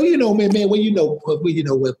 Well, man.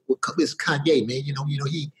 It's Kanye, man.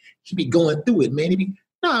 He be going through it, man.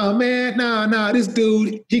 No, this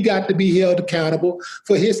dude, he got to be held accountable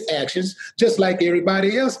for his actions, just like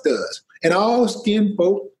everybody else does. And all skin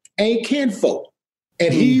folk ain't kinfolk.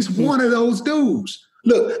 And he's one of those dudes.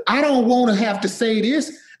 Look, I don't want to have to say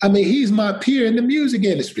this. I mean, he's my peer in the music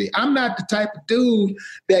industry. I'm not the type of dude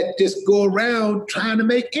that just go around trying to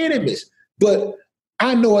make enemies. But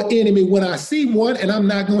I know an enemy when I see one, and I'm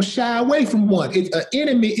not going to shy away from one. If an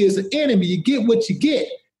enemy is an enemy, you get what you get.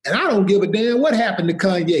 And I don't give a damn what happened to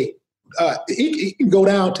Kanye. It can go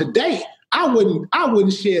down today. I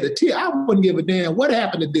wouldn't shed a tear. I wouldn't give a damn what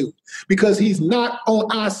happened to dude, because he's not on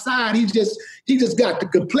our side. He just got the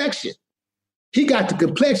complexion. He got the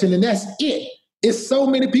complexion, and that's it. It's so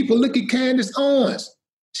many people look at Candace Owens.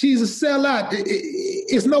 She's a sellout.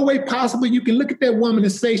 It's no way possible you can look at that woman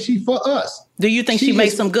and say she for us. Do you think she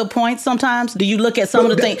makes some good points sometimes? Do you look at some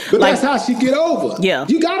of the things? But that's how she get over. Yeah.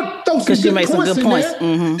 You got to throw some good points in there.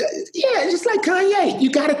 Mm-hmm. Yeah, just like Kanye. You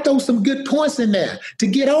got to throw some good points in there to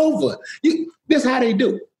get over. This is how they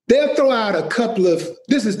do. They'll throw out a couple of,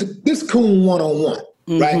 this coon one-on-one,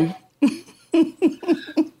 right?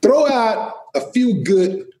 Throw out a few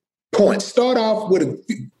good points. Start off with a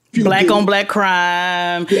few black on black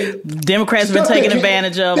crime. Yeah. Democrats have been taking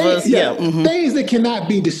advantage of us. Yeah. Mm-hmm. Things that cannot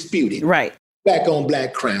be disputed. Right. Black on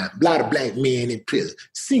black crime. A lot of black men in prison.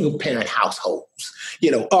 Single parent households.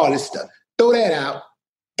 All this stuff. Throw that out.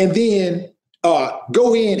 And then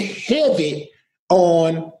go in heavy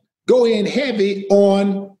on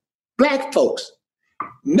black folks.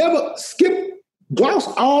 Never gloss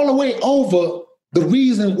all the way over the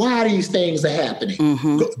reason why these things are happening.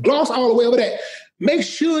 Mm-hmm. Gloss all the way over that. Make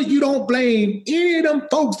sure you don't blame any of them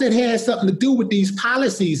folks that had something to do with these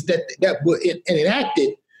policies that were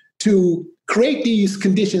enacted to create these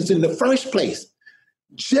conditions in the first place.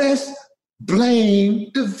 Just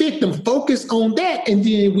blame the victim. Focus on that, and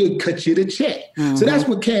then we'll cut you the check. Mm-hmm. So that's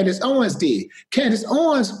what Candace Owens did. Candace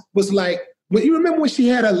Owens was like, well, you remember when she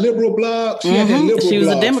had a liberal blog? She was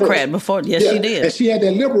a Democrat first. Before. Yes, she did. And she had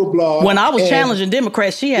that liberal blog. When I was challenging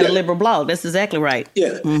Democrats, she had a liberal blog. That's exactly right.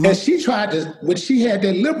 Yeah. Mm-hmm. And she tried to, when she had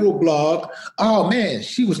that liberal blog, oh man,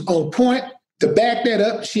 she was on point. To back that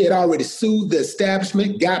up, she had already sued the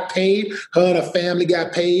establishment, got paid. Her and her family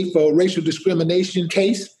got paid for a racial discrimination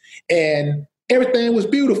case, and everything was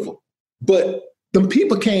beautiful. But them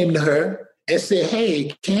people came to her and said,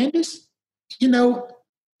 hey, Candace, you're not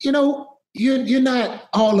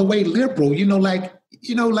all the way liberal. Like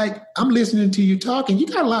I'm listening to you talking. You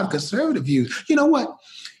got a lot of conservative views. You know what?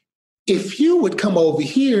 If you would come over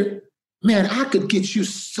here, man, I could get you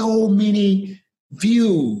so many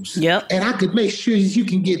views. Yep. And I could make sure you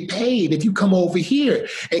can get paid if you come over here.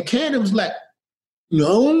 And Candace was like,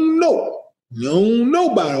 no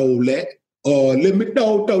about all that. Let me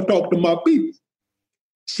talk to my people.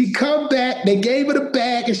 She come back, they gave her the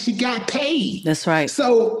bag, and she got paid. That's right.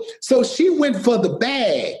 So she went for the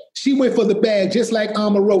bag. She went for the bag, just like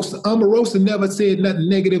Omarosa. Omarosa never said nothing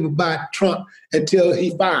negative about Trump until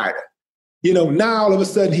he fired her. Now all of a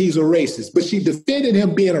sudden he's a racist. But she defended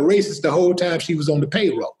him being a racist the whole time she was on the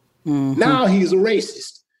payroll. Mm-hmm. Now he's a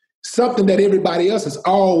racist. Something that everybody else has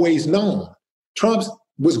always known. Trump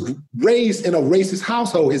was raised in a racist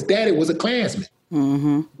household. His daddy was a Klansman.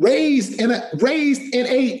 Mm-hmm. Raised in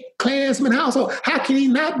a Klansman household. How can he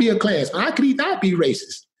not be a Klansman? How can he not be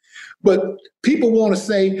racist? But people want to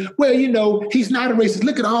say, well, he's not a racist.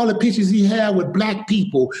 Look at all the pictures he had with black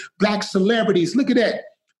people, black celebrities. Look at that.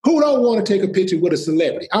 Who don't want to take a picture with a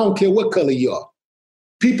celebrity? I don't care what color you are.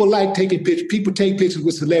 People like taking pictures. People take pictures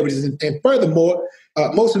with celebrities. And furthermore,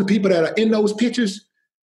 most of the people that are in those pictures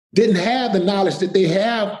didn't have the knowledge that they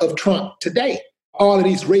have of Trump today. All of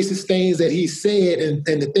these racist things that he said and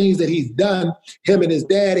the things that he's done, him and his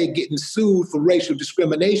daddy getting sued for racial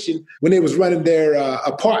discrimination when they was running their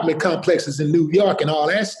apartment complexes in New York and all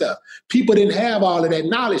that stuff. People didn't have all of that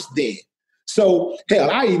knowledge then. So,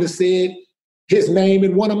 hell, I even said his name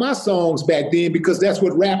in one of my songs back then because that's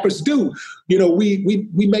what rappers do. We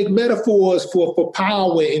make metaphors for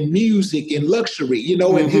power and music and luxury,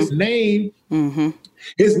 mm-hmm. and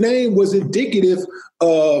his name was indicative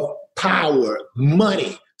of power,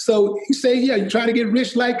 money. So you say, yeah, you're trying to get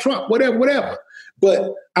rich like Trump, whatever.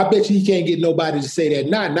 But I bet you he can't get nobody to say that.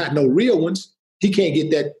 Not no real ones. He can't get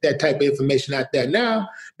that type of information out there now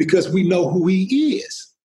because we know who he is.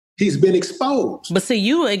 He's been exposed. But see,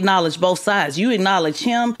 you acknowledge both sides. You acknowledge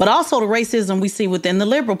him, but also the racism we see within the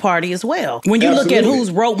Liberal Party as well. When you Absolutely. Look at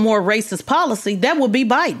who's wrote more racist policy, that would be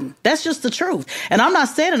Biden. That's just the truth. And I'm not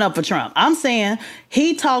standing up for Trump. I'm saying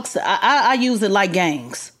he talks, I use it like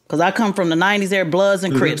gangs. Because I come from the 90s era, Bloods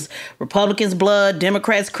and Crips. Mm-hmm. Republicans, Blood,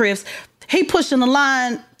 Democrats, Crips. He pushing the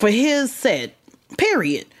line for his set.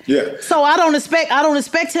 period. Yeah. So I don't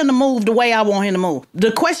expect him to move the way I want him to move.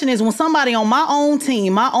 The question is, when somebody on my own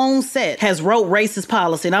team, my own set, has wrote racist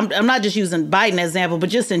policy, and I'm not just using Biden as an example, but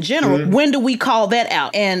just in general, when do we call that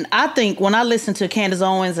out? And I think when I listen to Candace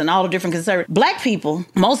Owens and all the different conservative black people,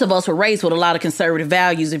 most of us were raised with a lot of conservative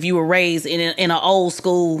values. If you were raised in an old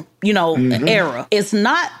school, era, it's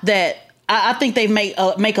not that. I think they make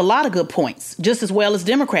a lot of good points, just as well as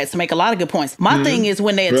Democrats make a lot of good points. My thing is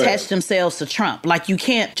when they attach themselves to Trump. Like, you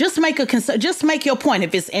can't just make your point.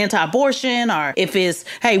 If it's anti-abortion, or if it's,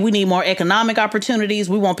 hey, we need more economic opportunities,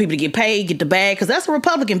 we want people to get paid, get the bag, because that's a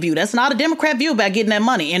Republican view. That's not a Democrat view about getting that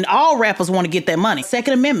money. And all rappers want to get that money.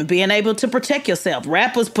 Second Amendment, being able to protect yourself.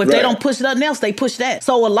 Rappers, if they don't push nothing else, they push that.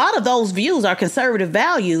 So a lot of those views are conservative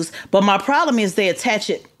values, but my problem is they attach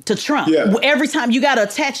it to Trump. Yeah. Every time you got to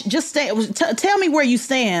attach, tell me where you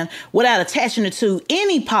stand without attaching it to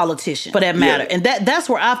any politician for that matter. Yeah. And that's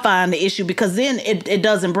where I find the issue, because then it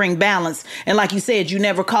doesn't bring balance. And like you said, you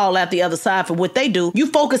never call out the other side for what they do. You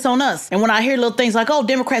focus on us. And when I hear little things like, oh,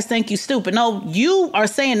 Democrats think you stupid. No, you are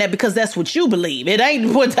saying that because that's what you believe. It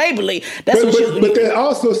ain't what they believe. But they're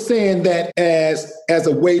also saying that as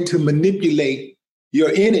a way to manipulate your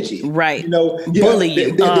energy, right? Bully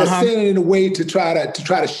you. They're saying it in a way to try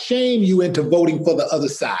to shame you into voting for the other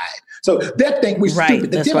side. So they think we're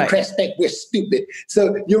stupid. The Democrats think we're stupid.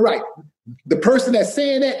 So you're right. The person that's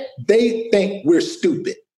saying that, they think we're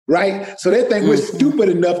stupid, right? So they think we're stupid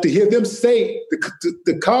enough to hear them say,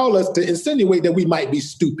 to call us, to insinuate that we might be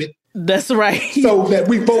stupid. That's right. So that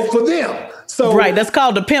we vote for them. So that's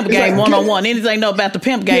called the pimp game, one-on-one. Anything you know about the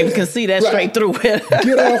pimp game, you can see that straight through it.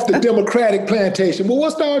 Get off the Democratic plantation. Well,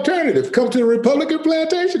 what's the alternative? Come to the Republican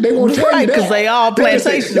plantation? They won't tell you that. Because they all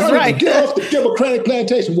plantations, right? Get off the Democratic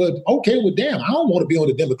plantation. Well, okay, damn, I don't want to be on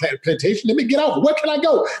the Democratic plantation. Let me get off. Where can I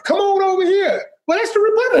go? Come on over here. Well, that's the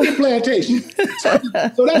Republican plantation.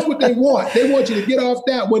 So that's what they want. They want you to get off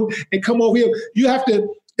that one and come over here. You have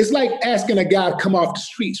to, it's like asking a guy to come off the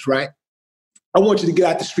streets, right? I want you to get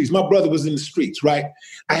out the streets. My brother was in the streets, right?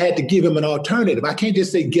 I had to give him an alternative. I can't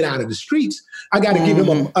just say get out of the streets. I got to give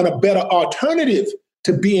him a better alternative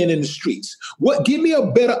to being in the streets. Give me a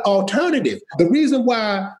better alternative. The reason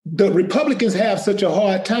why the Republicans have such a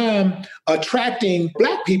hard time attracting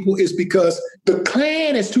black people is because the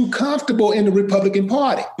Klan is too comfortable in the Republican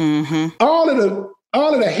Party. All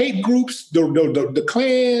of the hate groups, the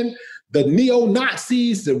Klan, the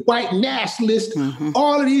neo-Nazis, the white nationalists,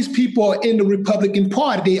 all of these people are in the Republican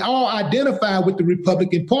Party. They all identify with the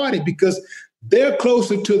Republican Party because they're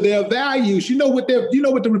closer to their values. You know what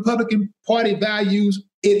the Republican Party values?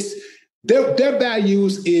 It's their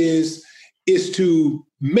values is to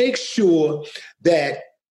make sure that,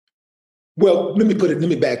 well, let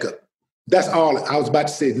me back up. That's all I was about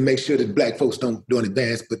to say, to make sure that black folks don't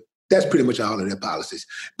advance, but that's pretty much all of their policies.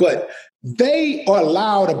 But they are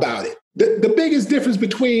loud about it. The biggest difference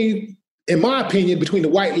between, in my opinion, between the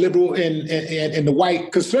white liberal and the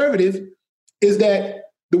white conservative is that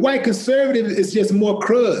the white conservative is just more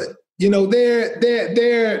crud. They're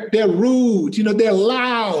rude. They're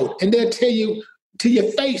loud, and they'll tell you to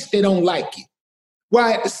your face they don't like you.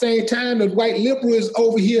 While at the same time, the white liberal is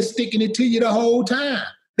over here sticking it to you the whole time.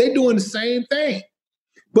 They're doing the same thing,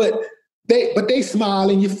 but they smile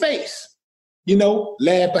in your face.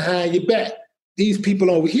 Laugh behind your back. These people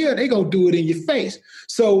over here, they gonna do it in your face.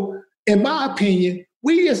 So, in my opinion,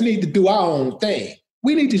 we just need to do our own thing.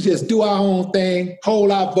 We need to just do our own thing,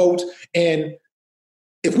 hold our votes, and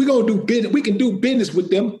if we're gonna do business, we can do business with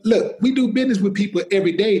them. Look, we do business with people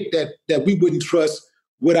every day that we wouldn't trust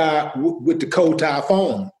with the code to our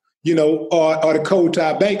phone, or the code to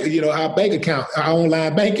our bank, our bank account, our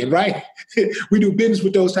online banking, right? We do business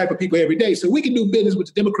with those type of people every day. So we can do business with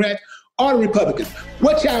the Democrats or the Republicans.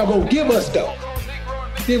 What y'all gonna give us though?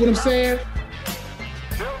 You see what I'm saying?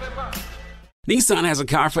 Nissan has a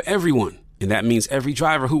car for everyone, and that means every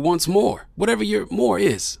driver who wants more. Whatever your more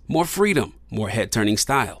is. More freedom, more head-turning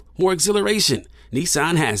style, more exhilaration.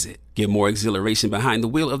 Nissan has it. Get more exhilaration behind the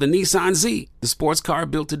wheel of the Nissan Z, the sports car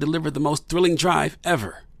built to deliver the most thrilling drive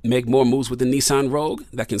ever. Make more moves with the Nissan Rogue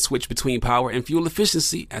that can switch between power and fuel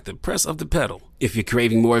efficiency at the press of the pedal. If you're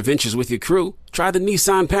craving more adventures with your crew, try the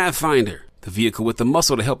Nissan Pathfinder, the vehicle with the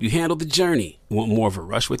muscle to help you handle the journey. Want more of a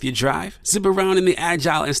rush with your drive? Zip around in the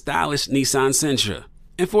agile and stylish Nissan Sentra.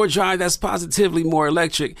 And for a drive that's positively more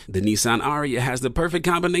electric, the Nissan Ariya has the perfect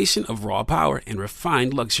combination of raw power and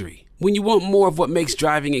refined luxury. When you want more of what makes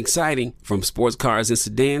driving exciting, from sports cars and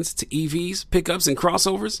sedans to EVs, pickups, and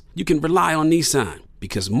crossovers, you can rely on Nissan,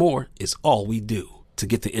 because more is all we do. To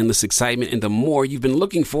get the endless excitement and the more you've been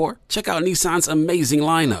looking for, check out Nissan's amazing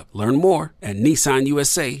lineup. Learn more at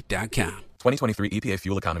nissanusa.com. 2023 EPA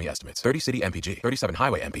fuel economy estimates. 30 city MPG, 37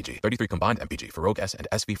 highway MPG, 33 combined MPG for Rogue S and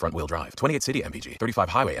SV front-wheel drive. 28 city MPG, 35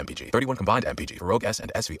 highway MPG, 31 combined MPG for Rogue S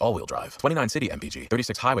and SV all-wheel drive. 29 city MPG,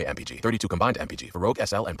 36 highway MPG, 32 combined MPG for Rogue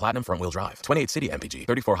SL and Platinum front-wheel drive. 28 city MPG,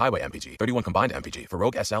 34 highway MPG, 31 combined MPG for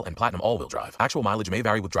Rogue SL and Platinum all-wheel drive. Actual mileage may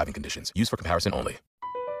vary with driving conditions. Used for comparison only.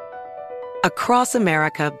 Across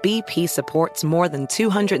America, BP supports more than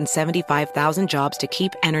 275,000 jobs to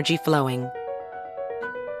keep energy flowing.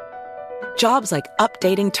 Jobs like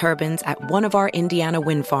updating turbines at one of our Indiana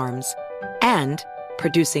wind farms and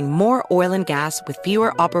producing more oil and gas with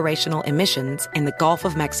fewer operational emissions in the Gulf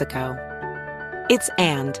of Mexico. It's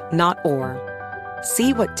and, not or.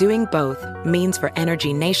 See what doing both means for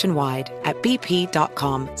energy nationwide at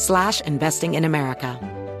bp.com/investing in America.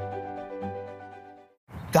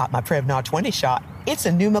 Got my Prevnar 20 shot. It's a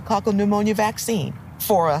pneumococcal pneumonia vaccine.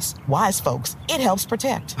 For us, wise folks, it helps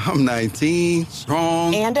protect. I'm 19,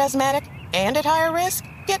 strong. And asthmatic, and at higher risk.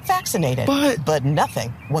 Get vaccinated. But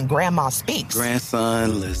nothing when grandma speaks.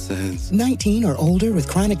 Grandson listens. 19 or older with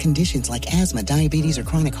chronic conditions like asthma, diabetes, or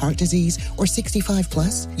chronic heart disease, or 65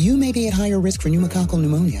 plus, you may be at higher risk for pneumococcal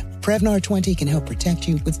pneumonia. Prevnar 20 can help protect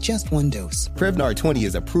you with just one dose. Prevnar 20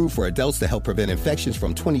 is approved for adults to help prevent infections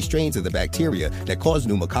from 20 strains of the bacteria that cause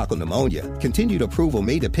pneumococcal pneumonia. Continued approval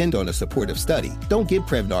may depend on a supportive study. Don't get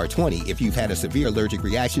Prevnar 20 if you've had a severe allergic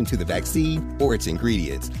reaction to the vaccine or its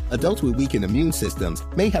ingredients. Adults with weakened immune systems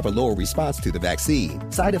may have a lower response to the vaccine.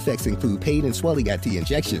 Side effects include pain and swelling at the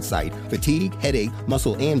injection site, fatigue, headache,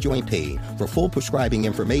 muscle, and joint pain. For full prescribing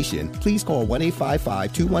information, please call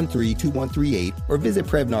 1-855-213-2138 or visit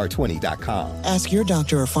Prevnar20.com. Ask your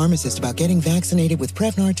doctor or pharmacist about getting vaccinated with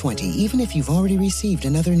Prevnar 20, even if you've already received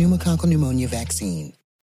another pneumococcal pneumonia vaccine.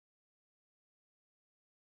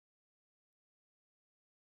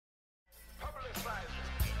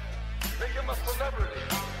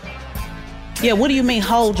 Yeah, what do you mean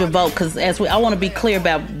hold your vote? Because I want to be clear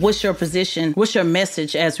about what's your position, what's your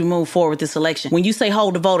message as we move forward with this election. When you say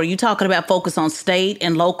hold the vote, are you talking about focus on state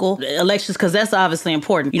and local elections? Because that's obviously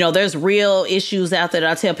important. You know, there's real issues out there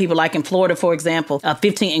that I tell people, like in Florida, for example,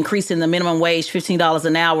 increasing the minimum wage, $15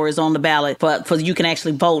 an hour is on the ballot for you can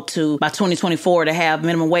actually vote to by 2024 to have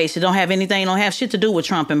minimum wage. They don't have shit to do with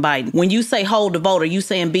Trump and Biden. When you say hold the vote, are you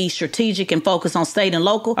saying be strategic and focus on state and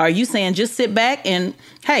local? Or are you saying just sit back and,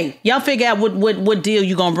 hey, y'all figure out what deal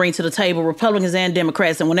you gonna bring to the table, Republicans and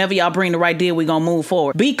Democrats, and whenever y'all bring the right deal, we gonna move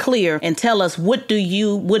forward. Be clear and tell us what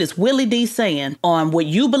is Willie D saying on what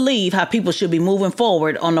you believe how people should be moving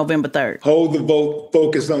forward on November 3rd. Hold the vote,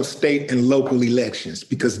 focus on state and local elections,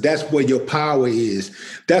 because that's where your power is.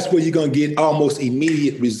 That's where you're gonna get almost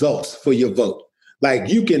immediate results for your vote. Like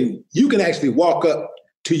you can actually walk up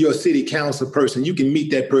to your city council person. You can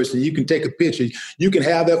meet that person. You can take a picture. You can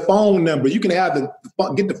have their phone number. You can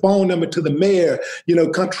get the phone number to the mayor,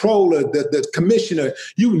 controller, the commissioner.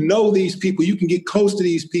 You know these people. You can get close to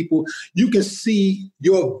these people. You can see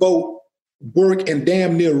your vote work in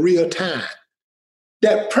damn near real time.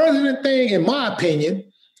 That president thing, in my opinion,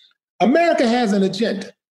 America has an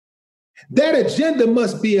agenda. That agenda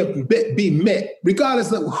must be met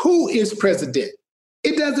regardless of who is president.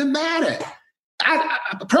 It doesn't matter. I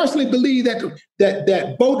personally believe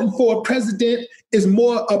that voting for a president is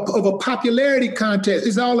more of a popularity contest.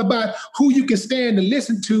 It's all about who you can stand and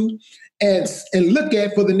listen to and look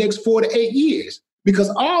at for the next 4 to 8 years, because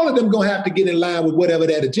all of them gonna have to get in line with whatever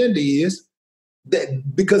that agenda is.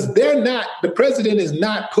 Because the president is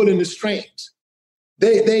not pulling the strings.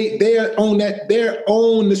 They're on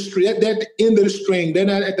the string. They're at the end of the string. They're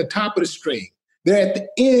not at the top of the string. They're at the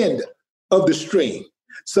end of the string.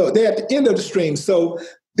 So they're at the end of the string. So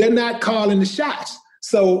they're not calling the shots.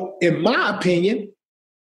 So in my opinion,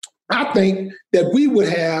 I think that we would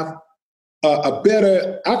have a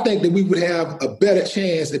better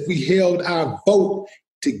chance if we held our vote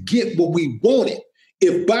to get what we wanted.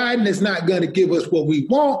 If Biden is not going to give us what we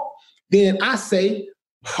want, then I say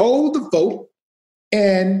hold the vote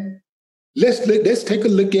and let's take a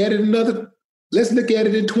look at it Let's look at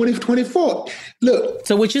it in 2024. Look.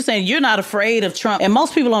 So what you're saying, you're not afraid of Trump, and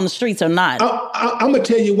most people on the streets are not. I'm going to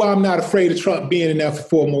tell you why I'm not afraid of Trump being in there for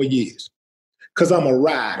 4 more years. Because I'm a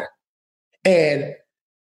rider. And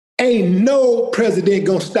ain't no president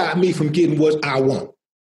going to stop me from getting what I want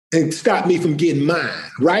and stop me from getting mine,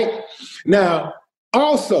 right? Now,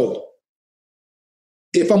 also,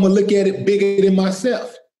 if I'm going to look at it bigger than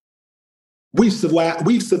myself, we've survived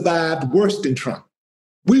worse than Trump.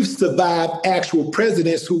 We've survived actual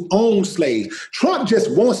presidents who own slaves. Trump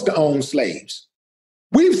just wants to own slaves.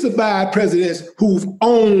 We've survived presidents who've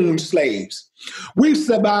owned slaves. We've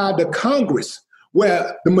survived a Congress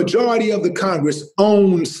where the majority of the Congress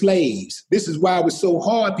owned slaves. This is why it was so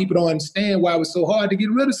hard. People don't understand why it was so hard to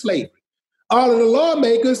get rid of slavery. All of the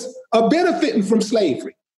lawmakers are benefiting from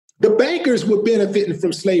slavery. The bankers were benefiting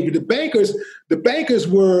from slavery. The bankers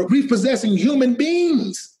were repossessing human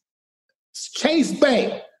beings. Chase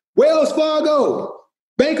Bank, Wells Fargo,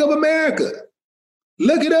 Bank of America.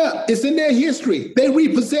 Look it up. It's in their history. They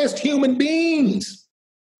repossessed human beings.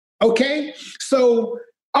 Okay? So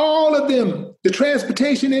all of them, the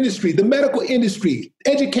transportation industry, the medical industry,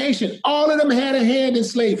 education, all of them had a hand in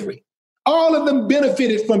slavery. All of them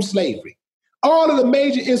benefited from slavery. All of the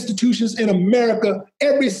major institutions in America,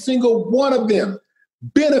 every single one of them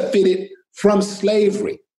benefited from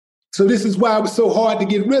slavery. So this is why it was so hard to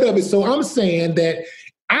get rid of it. So I'm saying that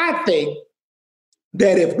I think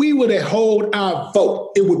that if we were to hold our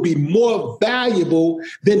vote, it would be more valuable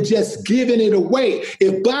than just giving it away.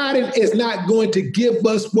 If Biden is not going to give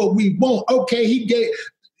us what we want, okay,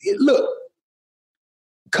 look,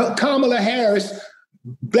 Kamala Harris,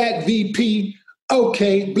 Black VP,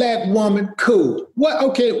 okay, Black woman, cool.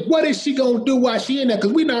 What is she gonna do while she in there?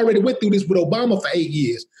 Because we already went through this with Obama for 8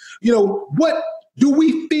 years. What do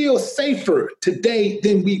we feel safer today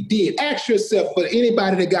than we did? Ask yourself, for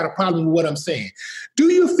anybody that got a problem with what I'm saying,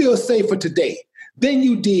 do you feel safer today than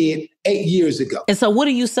you did 8 years ago? And so what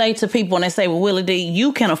do you say to people when they say, well, Willie D,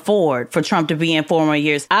 you can afford for Trump to be in 4 more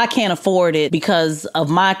years. I can't afford it because of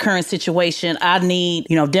my current situation. I need,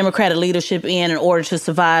 Democratic leadership in order to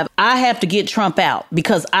survive. I have to get Trump out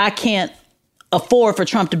because I can't afford for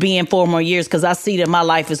Trump to be in 4 more years because I see that my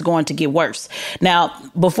life is going to get worse. Now,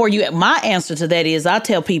 my answer to that is I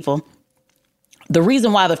tell people the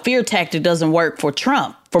reason why the fear tactic doesn't work for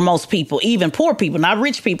Trump, for most people, even poor people, not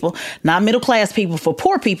rich people, not middle class people, for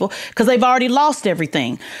poor people, because they've already lost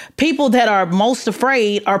everything. People that are most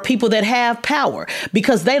afraid are people that have power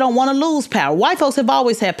because they don't want to lose power. White folks have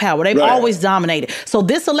always had power. They've always dominated. So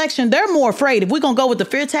this election, they're more afraid. If we're going to go with the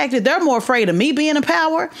fear tactic, they're more afraid of me being in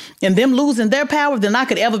power and them losing their power than I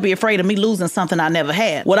could ever be afraid of me losing something I never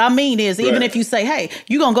had. What I mean is, even if you say, hey,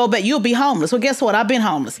 you're going to go back, you'll be homeless. Well, guess what? I've been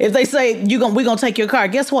homeless. If they say we're going to take your car,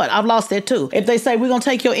 guess what? I've lost that too. If they say we're going to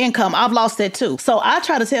take your income, I've lost that too. So I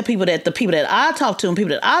try to tell people that the people that I talk to and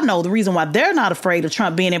people that I know, the reason why they're not afraid of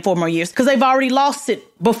Trump being in 4 more years, because they've already lost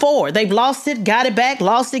it before. They've lost it, got it back,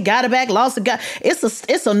 lost it, got it back, lost it,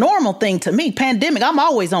 it's a normal thing to me. Pandemic, I'm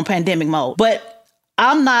always on pandemic mode. But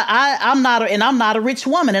I'm not a rich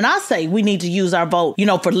woman. And I say we need to use our vote,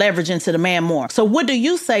 for leveraging to the man more. So what do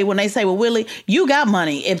you say when they say, well, Willie, you got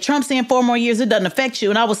money. If Trump's in 4 more years, it doesn't affect you.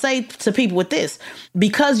 And I would say to people with this,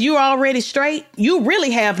 because you're already straight, you really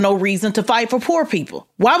have no reason to fight for poor people.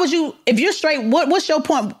 Why would you, if you're straight, what's your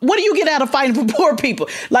point? What do you get out of fighting for poor people?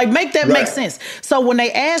 Like, make that make sense. So when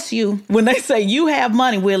they ask you, when they say you have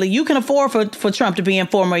money, Willie, you can afford for Trump to be in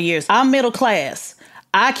 4 more years. I'm middle class.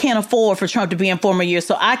 I can't afford for Trump to be in 4 more years,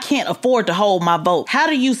 so I can't afford to hold my vote. How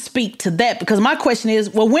do you speak to that? Because my question is,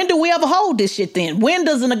 well, when do we ever hold this shit then? When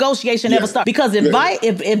does the negotiation ever start? Because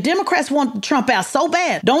if Democrats want Trump out so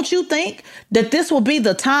bad, don't you think that this will be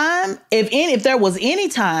the time, if there was any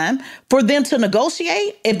time for them to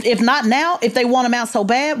negotiate? If not now, if they want him out so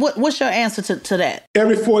bad, what's your answer to that?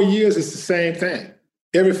 Every 4 years, it's the same thing.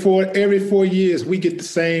 Every four years, we get the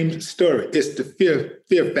same story. It's the fear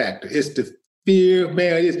factor. It's the fear,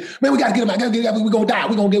 man, we got to get him out. We're going to die.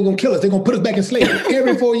 We're going to kill us. They're going to put us back in slavery.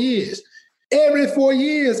 Every 4 years. Every 4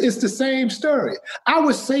 years, it's the same story. I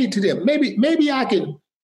would say to them, maybe I can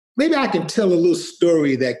tell a little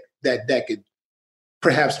story that could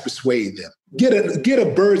perhaps persuade them. Get a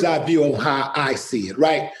bird's eye view on how I see it,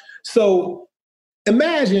 right? So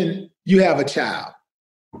imagine you have a child.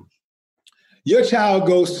 Your child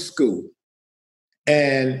goes to school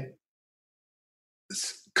and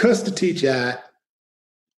cuss the teacher out,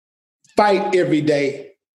 fight every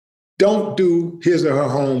day, don't do his or her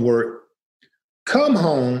homework, come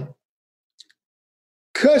home,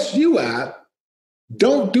 cuss you out,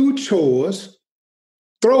 don't do chores,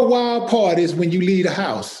 throw wild parties when you leave the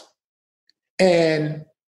house, and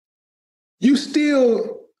you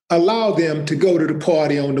still allow them to go to the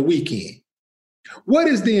party on the weekend. What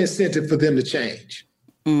is the incentive for them to change?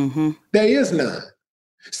 Mm-hmm. There is none.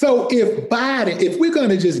 So if we're going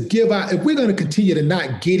to just if we're going to continue to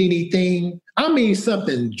not get anything, I mean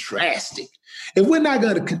something drastic. If we're not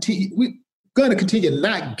going to continue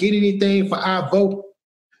not get anything for our vote,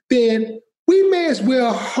 then we may as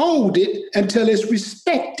well hold it until it's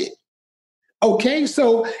respected. Okay,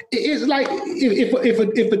 so it's like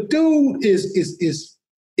if a dude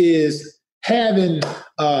is having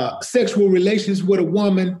sexual relations with a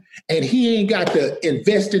woman and he ain't got to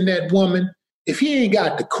invest in that woman, if he ain't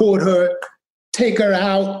got to court her, take her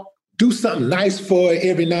out, do something nice for her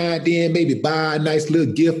every now and then, maybe buy a nice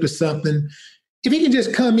little gift or something. If he can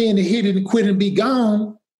just come in and hit it and quit and be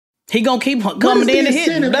gone, he gonna keep coming in and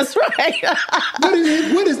hitting. That's right.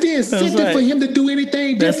 What is the incentive for him to do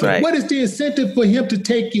anything different? That's right. What is the incentive for him to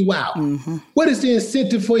take you out? Mm-hmm. What is the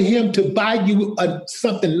incentive for him to buy you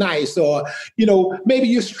something nice? Or, maybe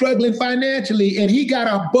you're struggling financially and he got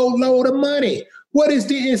a boatload of money. What is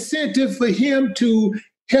the incentive for him to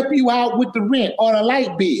help you out with the rent or the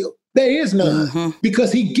light bill? There is none,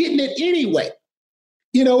 because he's getting it anyway.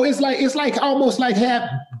 It's like almost like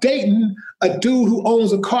dating a dude who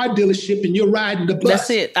owns a car dealership and you're riding the bus. That's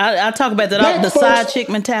it. I talk about that, the side chick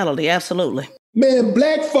mentality. Absolutely. Man,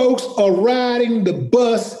 black folks are riding the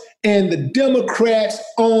bus and the Democrats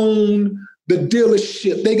own the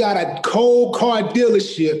dealership. They got a cold car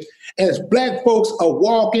dealership as black folks are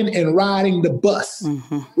walking and riding the bus,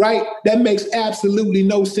 right? That makes absolutely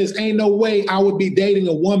no sense. Ain't no way I would be dating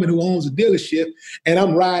a woman who owns a dealership and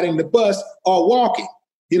I'm riding the bus or walking.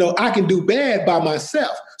 I can do bad by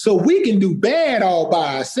myself. So we can do bad all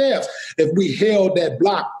by ourselves if we held that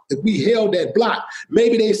block.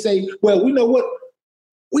 Maybe they say, well, you know what?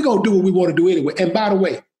 We're going to do what we want to do anyway. And by the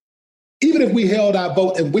way, even if we held our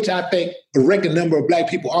vote, in which I think a record number of black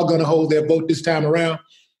people are going to hold their vote this time around,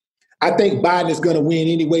 I think Biden is going to win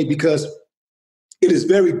anyway, because it is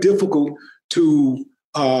very difficult for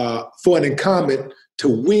an incumbent to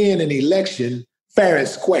win an election fair and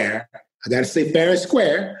square. I got to say fair and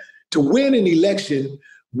square, to win an election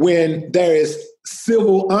when there is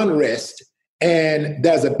civil unrest and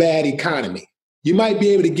there's a bad economy. You might be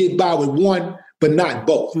able to get by with one, but not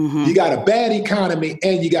both. You got a bad economy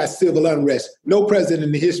and you got civil unrest. No president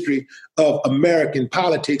in the history of American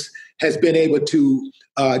politics has been able to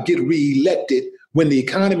get reelected when the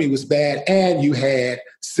economy was bad and you had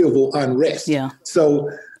civil unrest. Yeah.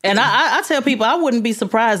 So. And I tell people I wouldn't be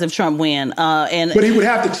surprised if Trump win. But he would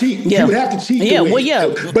have to cheat. Yeah. He would have to cheat. Yeah, well,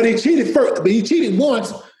 yeah. But he cheated first. But he cheated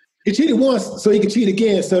once. He cheated once, so he can cheat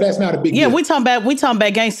again. So that's not a big deal. Yeah, we talking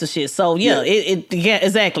about gangster shit. So yeah,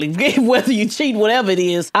 exactly. Whether you cheat, whatever it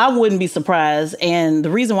is, I wouldn't be surprised. And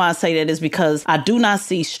the reason why I say that is because I do not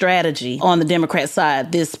see strategy on the Democrat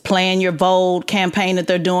side. This plan your vote campaign that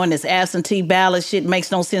they're doing, this absentee ballot shit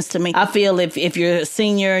makes no sense to me. I feel if you're a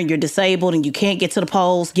senior, you're disabled, and you can't get to the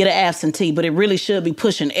polls, get an absentee. But it really should be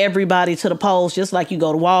pushing everybody to the polls, just like you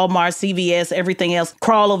go to Walmart, CVS, everything else.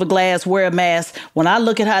 Crawl over glass, wear a mask. When I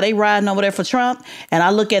look at how they riding over there for Trump, and I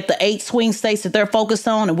look at the 8 swing states that they're focused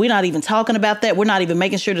on, and we're not even talking about that. We're not even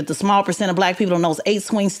making sure that the small percent of black people in those 8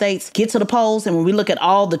 swing states get to the polls. And when we look at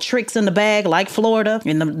all the tricks in the bag, like Florida,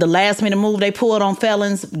 and the last minute move they pulled on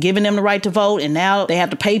felons, giving them the right to vote, and now they have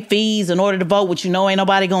to pay fees in order to vote, which ain't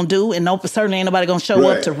nobody gonna do, and certainly ain't nobody gonna show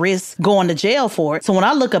up to risk going to jail for it. So when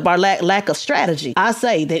I look up our lack of strategy, I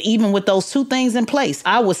say that even with those 2 things in place,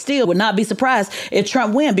 I would not be surprised if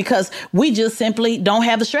Trump win, because we just simply don't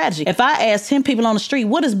have the strategy. If I ask 10 people on the street,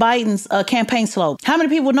 what is Biden's campaign slogan? How many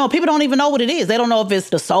people would know? People don't even know what it is. They don't know if it's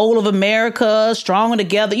the soul of America, stronger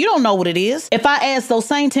together. You don't know what it is. If I ask those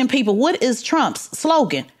same 10 people, what is Trump's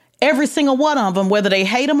slogan? Every single one of them, whether they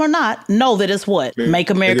hate him or not, know that it's what?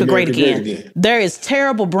 Make America great again. There is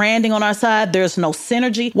terrible branding on our side. There's no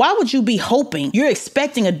synergy. Why would you be hoping? You're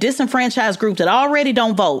expecting a disenfranchised group that already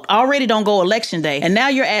don't vote, already don't go election day, and now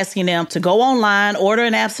you're asking them to go online, order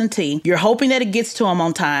an absentee. You're hoping that it gets to them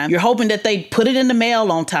on time. You're hoping that they put it in the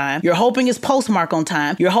mail on time. You're hoping it's postmarked on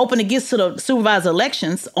time. You're hoping it gets to the supervised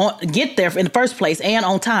elections, get there in the first place and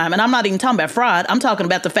on time. And I'm not even talking about fraud. I'm talking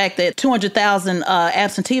about the fact that 200,000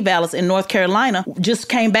 absentee ballots in North Carolina just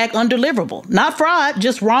came back undeliverable. Not fraud,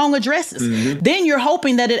 just wrong addresses. Then you're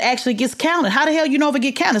hoping that it actually gets counted. How the hell you know if it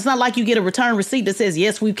get counted? It's not like you get a return receipt that says,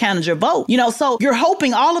 yes, we've counted your vote. So you're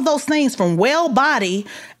hoping all of those things from well-bodied,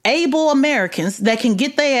 able Americans that can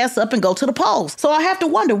get their ass up and go to the polls. So I have to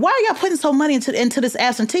wonder, why are y'all putting so money into this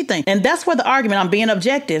absentee thing? And that's where the argument, I'm being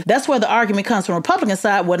objective, that's where the argument comes from Republican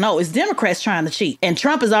side. Well, no, it's Democrats trying to cheat. And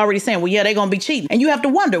Trump is already saying, well, yeah, they're going to be cheating. And you have to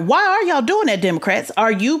wonder, why are y'all doing that, Democrats?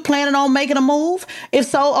 Are you planning on making a move? If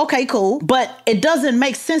so, okay, cool. But it doesn't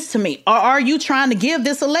make sense to me. Or are you trying to give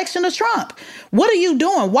this election to Trump? What are you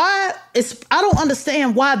doing? I don't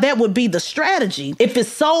understand why that would be the strategy. If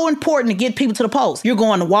it's so important to get people to the polls, you're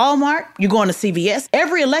going to Walmart, you're going to CVS.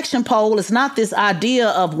 Every election poll is not this idea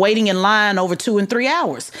of waiting in line over 2 and 3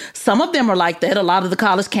 hours. Some of them are like that, a lot of the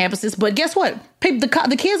college campuses, but guess what?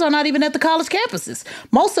 The kids are not even at the college campuses.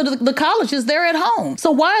 Most of the colleges, they're at home.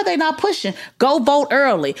 So why are they not pushing? Go vote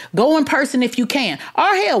early. Go in person if you can. Or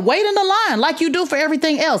hell, wait in the line like you do for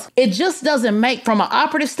everything else. It just doesn't make, from an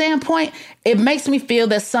operative standpoint, it makes me feel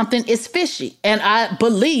that something is fishy. And I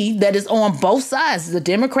believe that it's on both sides, the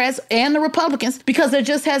Democrats and the Republicans, because there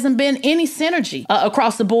just hasn't been any synergy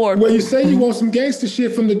across the board. Well, you say you want some gangster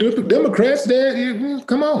shit from the Democrats there.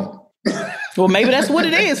 Come on. Well, maybe that's what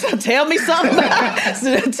it is. Tell me something.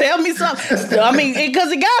 Tell me something. I mean,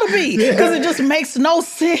 because it gotta be. Because it just makes no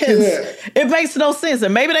sense. Yeah. It makes no sense.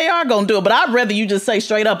 And maybe they are going to do it. But I'd rather you just say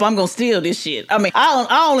straight up, I'm going to steal this shit. I mean,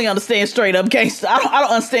 I only understand straight up gangster. I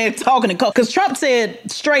don't understand talking in code. Because Trump said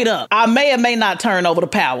straight up, I may or may not turn over the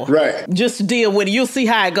power. Right. Just to deal with it. You'll see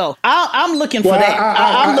how it goes. I'm looking for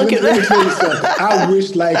that. Let me tell you something. I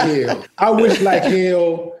wish like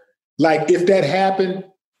hell, like if that happened,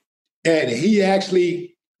 and he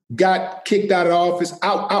actually got kicked out of office,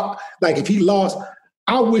 like if he lost,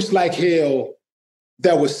 I wish like hell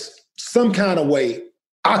there was some kind of way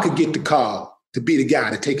I could get the call to be the guy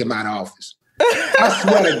to take him out of office. I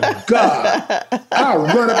swear to God, I'll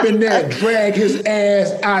run up in there and drag his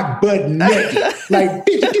ass out butt naked. Like,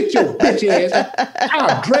 bitch, get your bitch ass.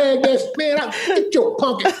 I'll drag that man out, get your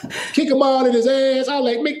pumpkin, kick him all in his ass. I'll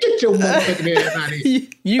like, man, get your motherfucking ass out of here.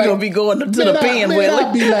 You like, gonna be going to the pen, Willie.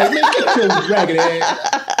 I'll be like, man, get your ragged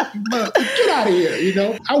ass. Get out of here, you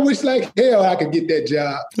know? I wish like hell I could get that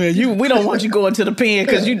job. Man, we don't want you going to the pen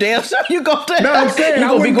because you damn sure you go to. No, I'm saying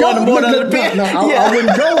I wouldn't go to more than the pen. No, I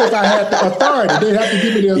wouldn't go if I had the authority. They'd have to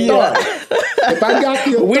give me the authority. Yeah. If I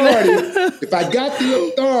got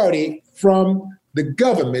the authority from the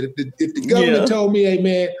government, if the government told me, hey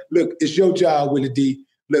man, look, it's your job, Willie D.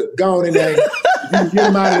 Look, go on in there. You can get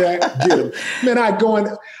him out of there, get him. Man, I'd go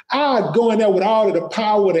in there with all of the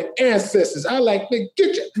power of the ancestors. I like, man,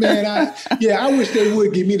 get you. Man, I wish they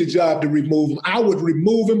would give me the job to remove him. I would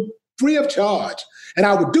remove him free of charge. And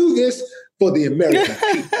I would do this for the American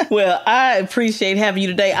people. Well, I appreciate having you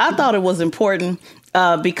today. I thought it was important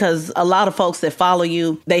because a lot of folks that follow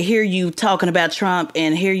you, they hear you talking about Trump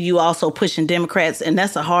and hear you also pushing Democrats. And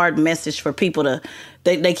that's a hard message for people to,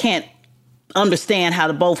 they can't understand how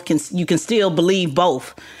you can still believe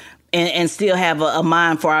both and still have a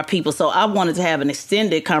mind for our people. So I wanted to have an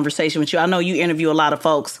extended conversation with you. I know you interview a lot of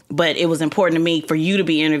folks, but it was important to me for you to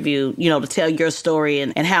be interviewed, to tell your story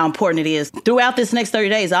and how important it is. Throughout this next 30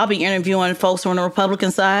 days, I'll be interviewing folks from the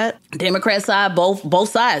Republican side, Democrat side, both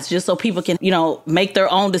sides, just so people can, make their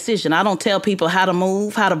own decision. I don't tell people how to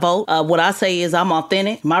move, how to vote. What I say is I'm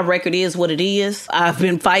authentic. My record is what it is. I've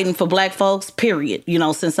been fighting for black folks, period,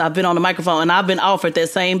 since I've been on the microphone. And I've been offered that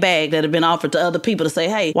same bag that have been offered to other people to say,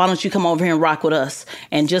 hey, why don't you come over here and rock with us?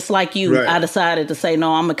 And just like you, right. I decided to say,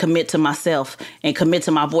 no, I'm going to commit to myself and commit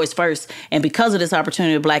to my voice first. And because of this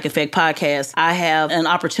opportunity of Black Effect Podcast, I have an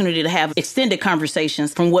opportunity to have extended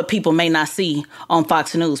conversations from what people may not see on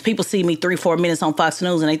Fox News. People see me 3-4 minutes on Fox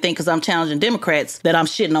News and they think because I'm challenging Democrats that I'm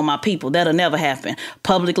shitting on my people. That'll never happen.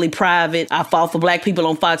 Publicly, private, I fought for black people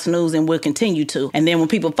on Fox News and will continue to. And then when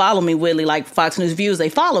people follow me, Willie, like Fox News Views, they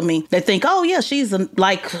follow me, they think, oh yeah, she's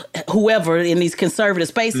like whoever in these conservative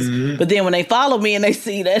spaces. Mm-hmm. But then when they follow me and they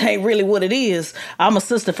see that ain't really what it is, I'm a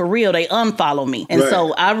sister for real, they unfollow me. And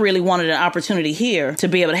so I really wanted an opportunity here to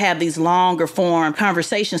be able to have these longer form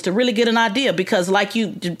conversations to really get an idea, because like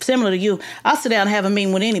you, similar to you, I'll sit down and have a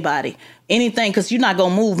meeting with anybody. Anything, because you're not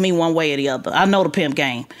going to move me one way or the other. I know the pimp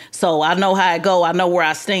game. So I know how I go. I know where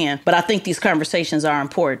I stand. But I think these conversations are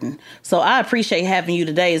important. So I appreciate having you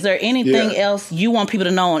today. Is there anything else you want people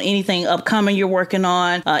to know on anything upcoming you're working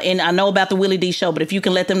on? And I know about the Willie D Show, but if you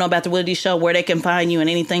can let them know about the Willie D Show, where they can find you and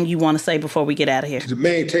anything you want to say before we get out of here. The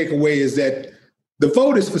main takeaway is that the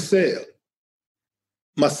vote is for sale.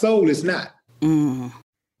 My soul is not. Mm.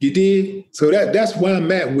 You did? So that's where I'm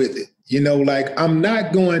at with it. I'm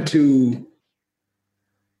not going to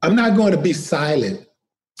be silent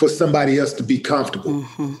for somebody else to be comfortable,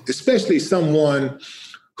 especially someone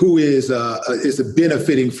who is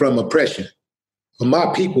benefiting from oppression, for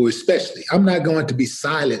my people especially. I'm not going to be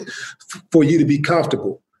silent for you to be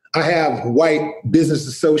comfortable. I have white business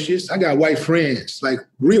associates. I got white friends, like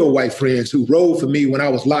real white friends who rode for me when I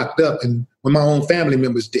was locked up and when my own family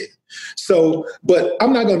members did. So, but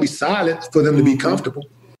I'm not going to be silent for them to be comfortable.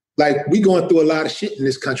 Like, we going through a lot of shit in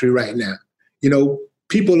this country right now. You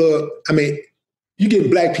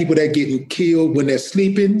get black people that getting killed when they're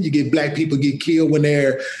sleeping. You get black people get killed when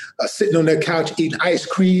they're sitting on their couch eating ice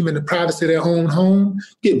cream in the privacy of their own home.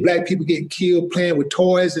 You get black people getting killed playing with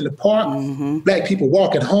toys in the park. Mm-hmm. Black people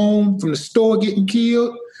walking home from the store getting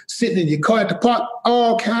killed. sitting in your car at the park,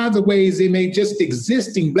 all kinds of ways they may just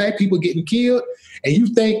existing, black people getting killed, and you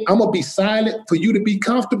think I'm gonna be silent for you to be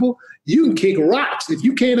comfortable, you can kick rocks. If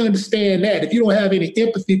you can't understand that, if you don't have any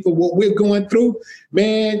empathy for what we're going through,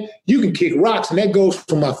 man, you can kick rocks. And that goes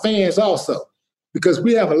for my fans also, because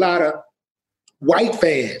we have a lot of white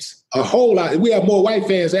fans, a whole lot. We have more white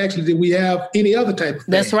fans actually than we have any other type of fans.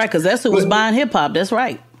 That's right, because that's who was buying hip hop. That's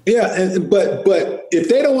right. Yeah, but if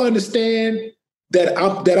they don't understand that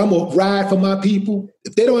I'm gonna ride for my people,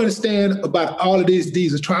 if they don't understand about all of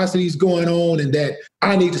these atrocities going on and that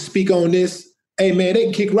I need to speak on this, hey man, they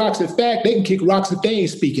can kick rocks. In fact, they can kick rocks if they ain't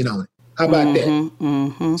speaking on it. How about that?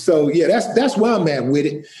 Mm-hmm. So yeah, that's where I'm at with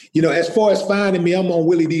it. You know, as far as finding me, I'm on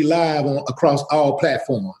Willie D Live across all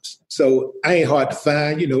platforms. So I ain't hard to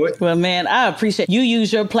find, you know it. Well, man, I appreciate you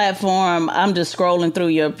use your platform. I'm just scrolling through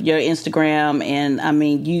your Instagram, and I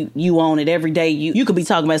mean, you own it every day. You could be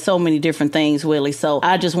talking about so many different things, Willie. So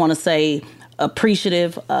I just want to say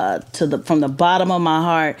appreciative from the bottom of my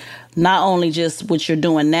heart, not only just what you're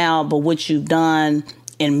doing now, but what you've done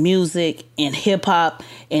in music, in hip hop,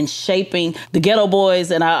 in shaping the Ghetto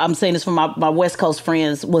Boys. And I'm saying this from my West Coast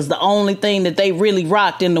friends, was the only thing that they really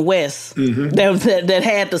rocked in the West that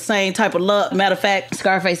had the same type of love. Matter of fact,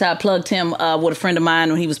 Scarface, I plugged him with a friend of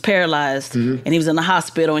mine when he was paralyzed and he was in the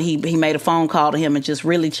hospital, and he made a phone call to him and just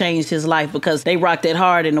really changed his life because they rocked that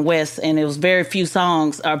hard in the West. And it was very few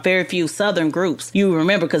songs or very few Southern groups. You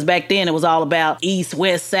remember, because back then it was all about East,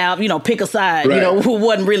 West, South, pick a side, right.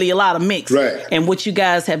 Wasn't really a lot of mix. Right. And what you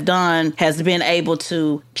guys have done has been able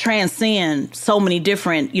to transcend so many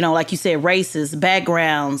different, like you said, races,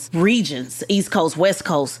 backgrounds, regions, East Coast, West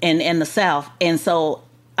Coast, and the South. And so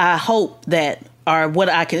I hope that, or what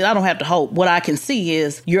I don't have to hope, what I can see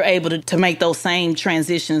is you're able to make those same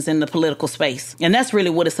transitions in the political space. And that's really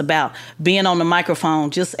what it's about, being on the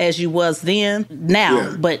microphone just as you was then,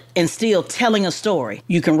 now, and still telling a story.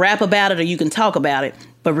 You can rap about it or you can talk about it,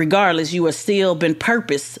 but regardless, you are still been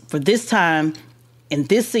purposed for this time in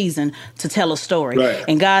this season to tell a story. Right.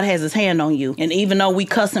 And God has his hand on you. And even though we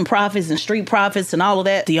cussing prophets and street prophets and all of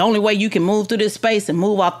that, the only way you can move through this space and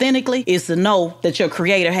move authentically is to know that your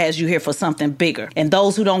creator has you here for something bigger. And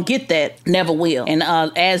those who don't get that never will. And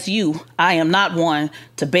as you, I am not one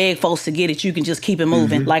to beg folks to get it. You can just keep it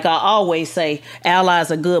moving. Like I always say, allies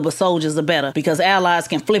are good, but soldiers are better, because allies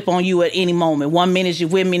can flip on you at any moment. 1 minute you're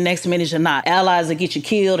with me, next minute you're not. Allies will get you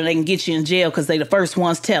killed and they can get you in jail because they the first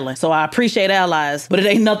ones telling. So I appreciate allies, but it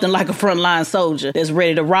ain't nothing like a frontline soldier that's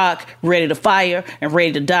ready to rock, ready to fire, and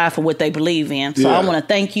ready to die for what they believe in. So I want to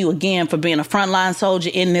thank you again for being a frontline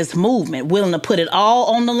soldier in this movement, willing to put it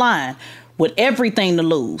all on the line with everything to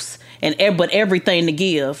lose but everything to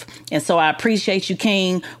give. And so I appreciate you,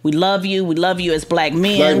 King. We love you. We love you as black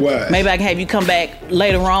men. Likewise. Maybe I can have you come back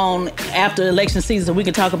later on after election season so we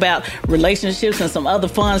can talk about relationships and some other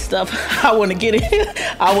fun stuff I want to get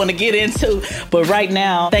into. But right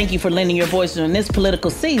now, thank you for lending your voice during this political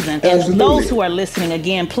season. Absolutely. And those who are listening,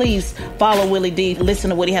 again, please follow Willie D. Listen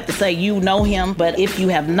to what he have to say. You know him. But if you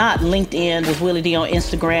have not linked in with Willie D on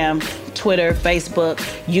Instagram, Twitter, Facebook,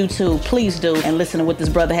 YouTube, please do, and listen to what this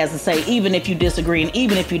brother has to say, even if you disagree and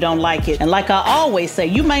even if you don't like it. And like I always say,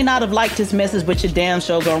 you may not have liked his message, but you're damn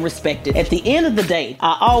sure gonna respect it. At the end of the day,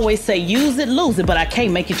 I always say, use it, lose it, but I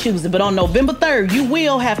can't make you choose it. But on November 3rd, you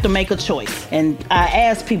will have to make a choice. And I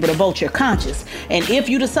ask people to vote your conscience. And if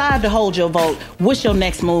you decide to hold your vote, what's your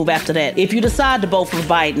next move after that? If you decide to vote for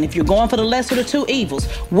Biden, if you're going for the lesser of the two evils,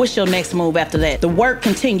 what's your next move after that? The work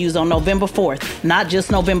continues on November 4th, not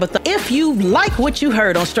just November 3rd. If you like what you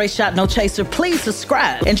heard on Straight Shot No Chaser, please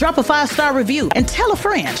subscribe and drop a 5-star review and tell a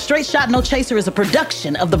friend. Straight Shot No Chaser is a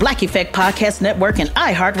production of the Black Effect Podcast Network and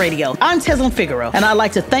iHeartRadio. I'm Teslin Figaro, and I'd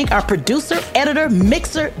like to thank our producer, editor,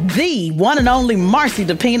 mixer, the one and only Marcy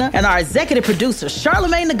DePina, and our executive producer,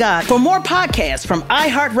 Charlamagne the God. For more podcasts from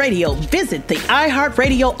iHeartRadio, visit the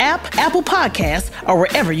iHeartRadio app, Apple Podcasts, or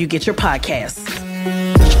wherever you get your podcasts.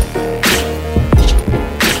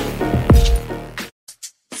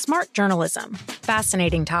 Smart journalism.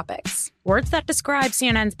 Fascinating topics. Words that describe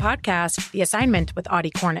CNN's podcast, The Assignment with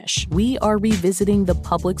Audie Cornish. We are revisiting the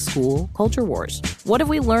public school culture wars. What have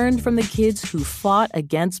we learned from the kids who fought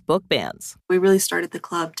against book bans? We really started the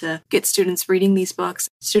club to get students reading these books.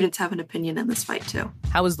 Students have an opinion in this fight, too.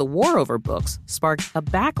 How has the war over books sparked a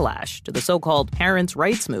backlash to the so-called parents'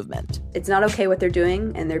 rights movement? It's not okay what they're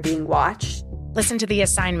doing, and they're being watched. Listen to The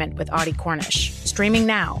Assignment with Audie Cornish. Streaming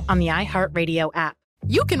now on the iHeartRadio app.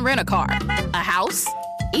 You can rent a car, a house,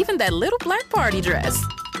 even that little black party dress.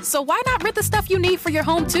 So why not rent the stuff you need for your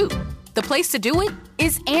home, too? The place to do it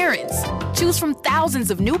is Aaron's. Choose from thousands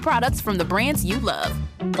of new products from the brands you love,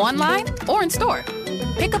 online or in store.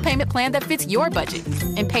 Pick a payment plan that fits your budget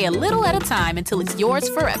and pay a little at a time until it's yours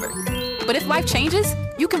forever. But if life changes,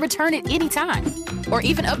 you can return it anytime or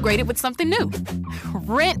even upgrade it with something new.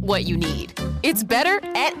 Rent what you need. It's better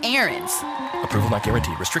at Aaron's. Approval not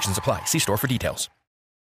guaranteed. Restrictions apply. See store for details.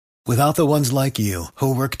 Without the ones like you,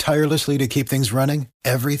 who work tirelessly to keep things running,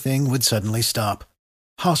 everything would suddenly stop.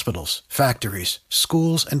 Hospitals, factories,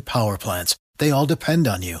 schools, and power plants, they all depend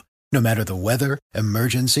on you. No matter the weather,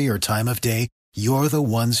 emergency, or time of day, you're the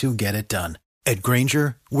ones who get it done. At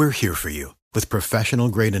Grainger, we're here for you with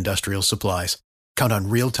professional-grade industrial supplies. Count on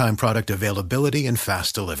real-time product availability and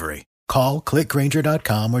fast delivery. Call, click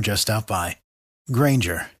Grainger.com, or just stop by.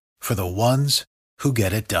 Grainger, for the ones who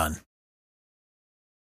get it done.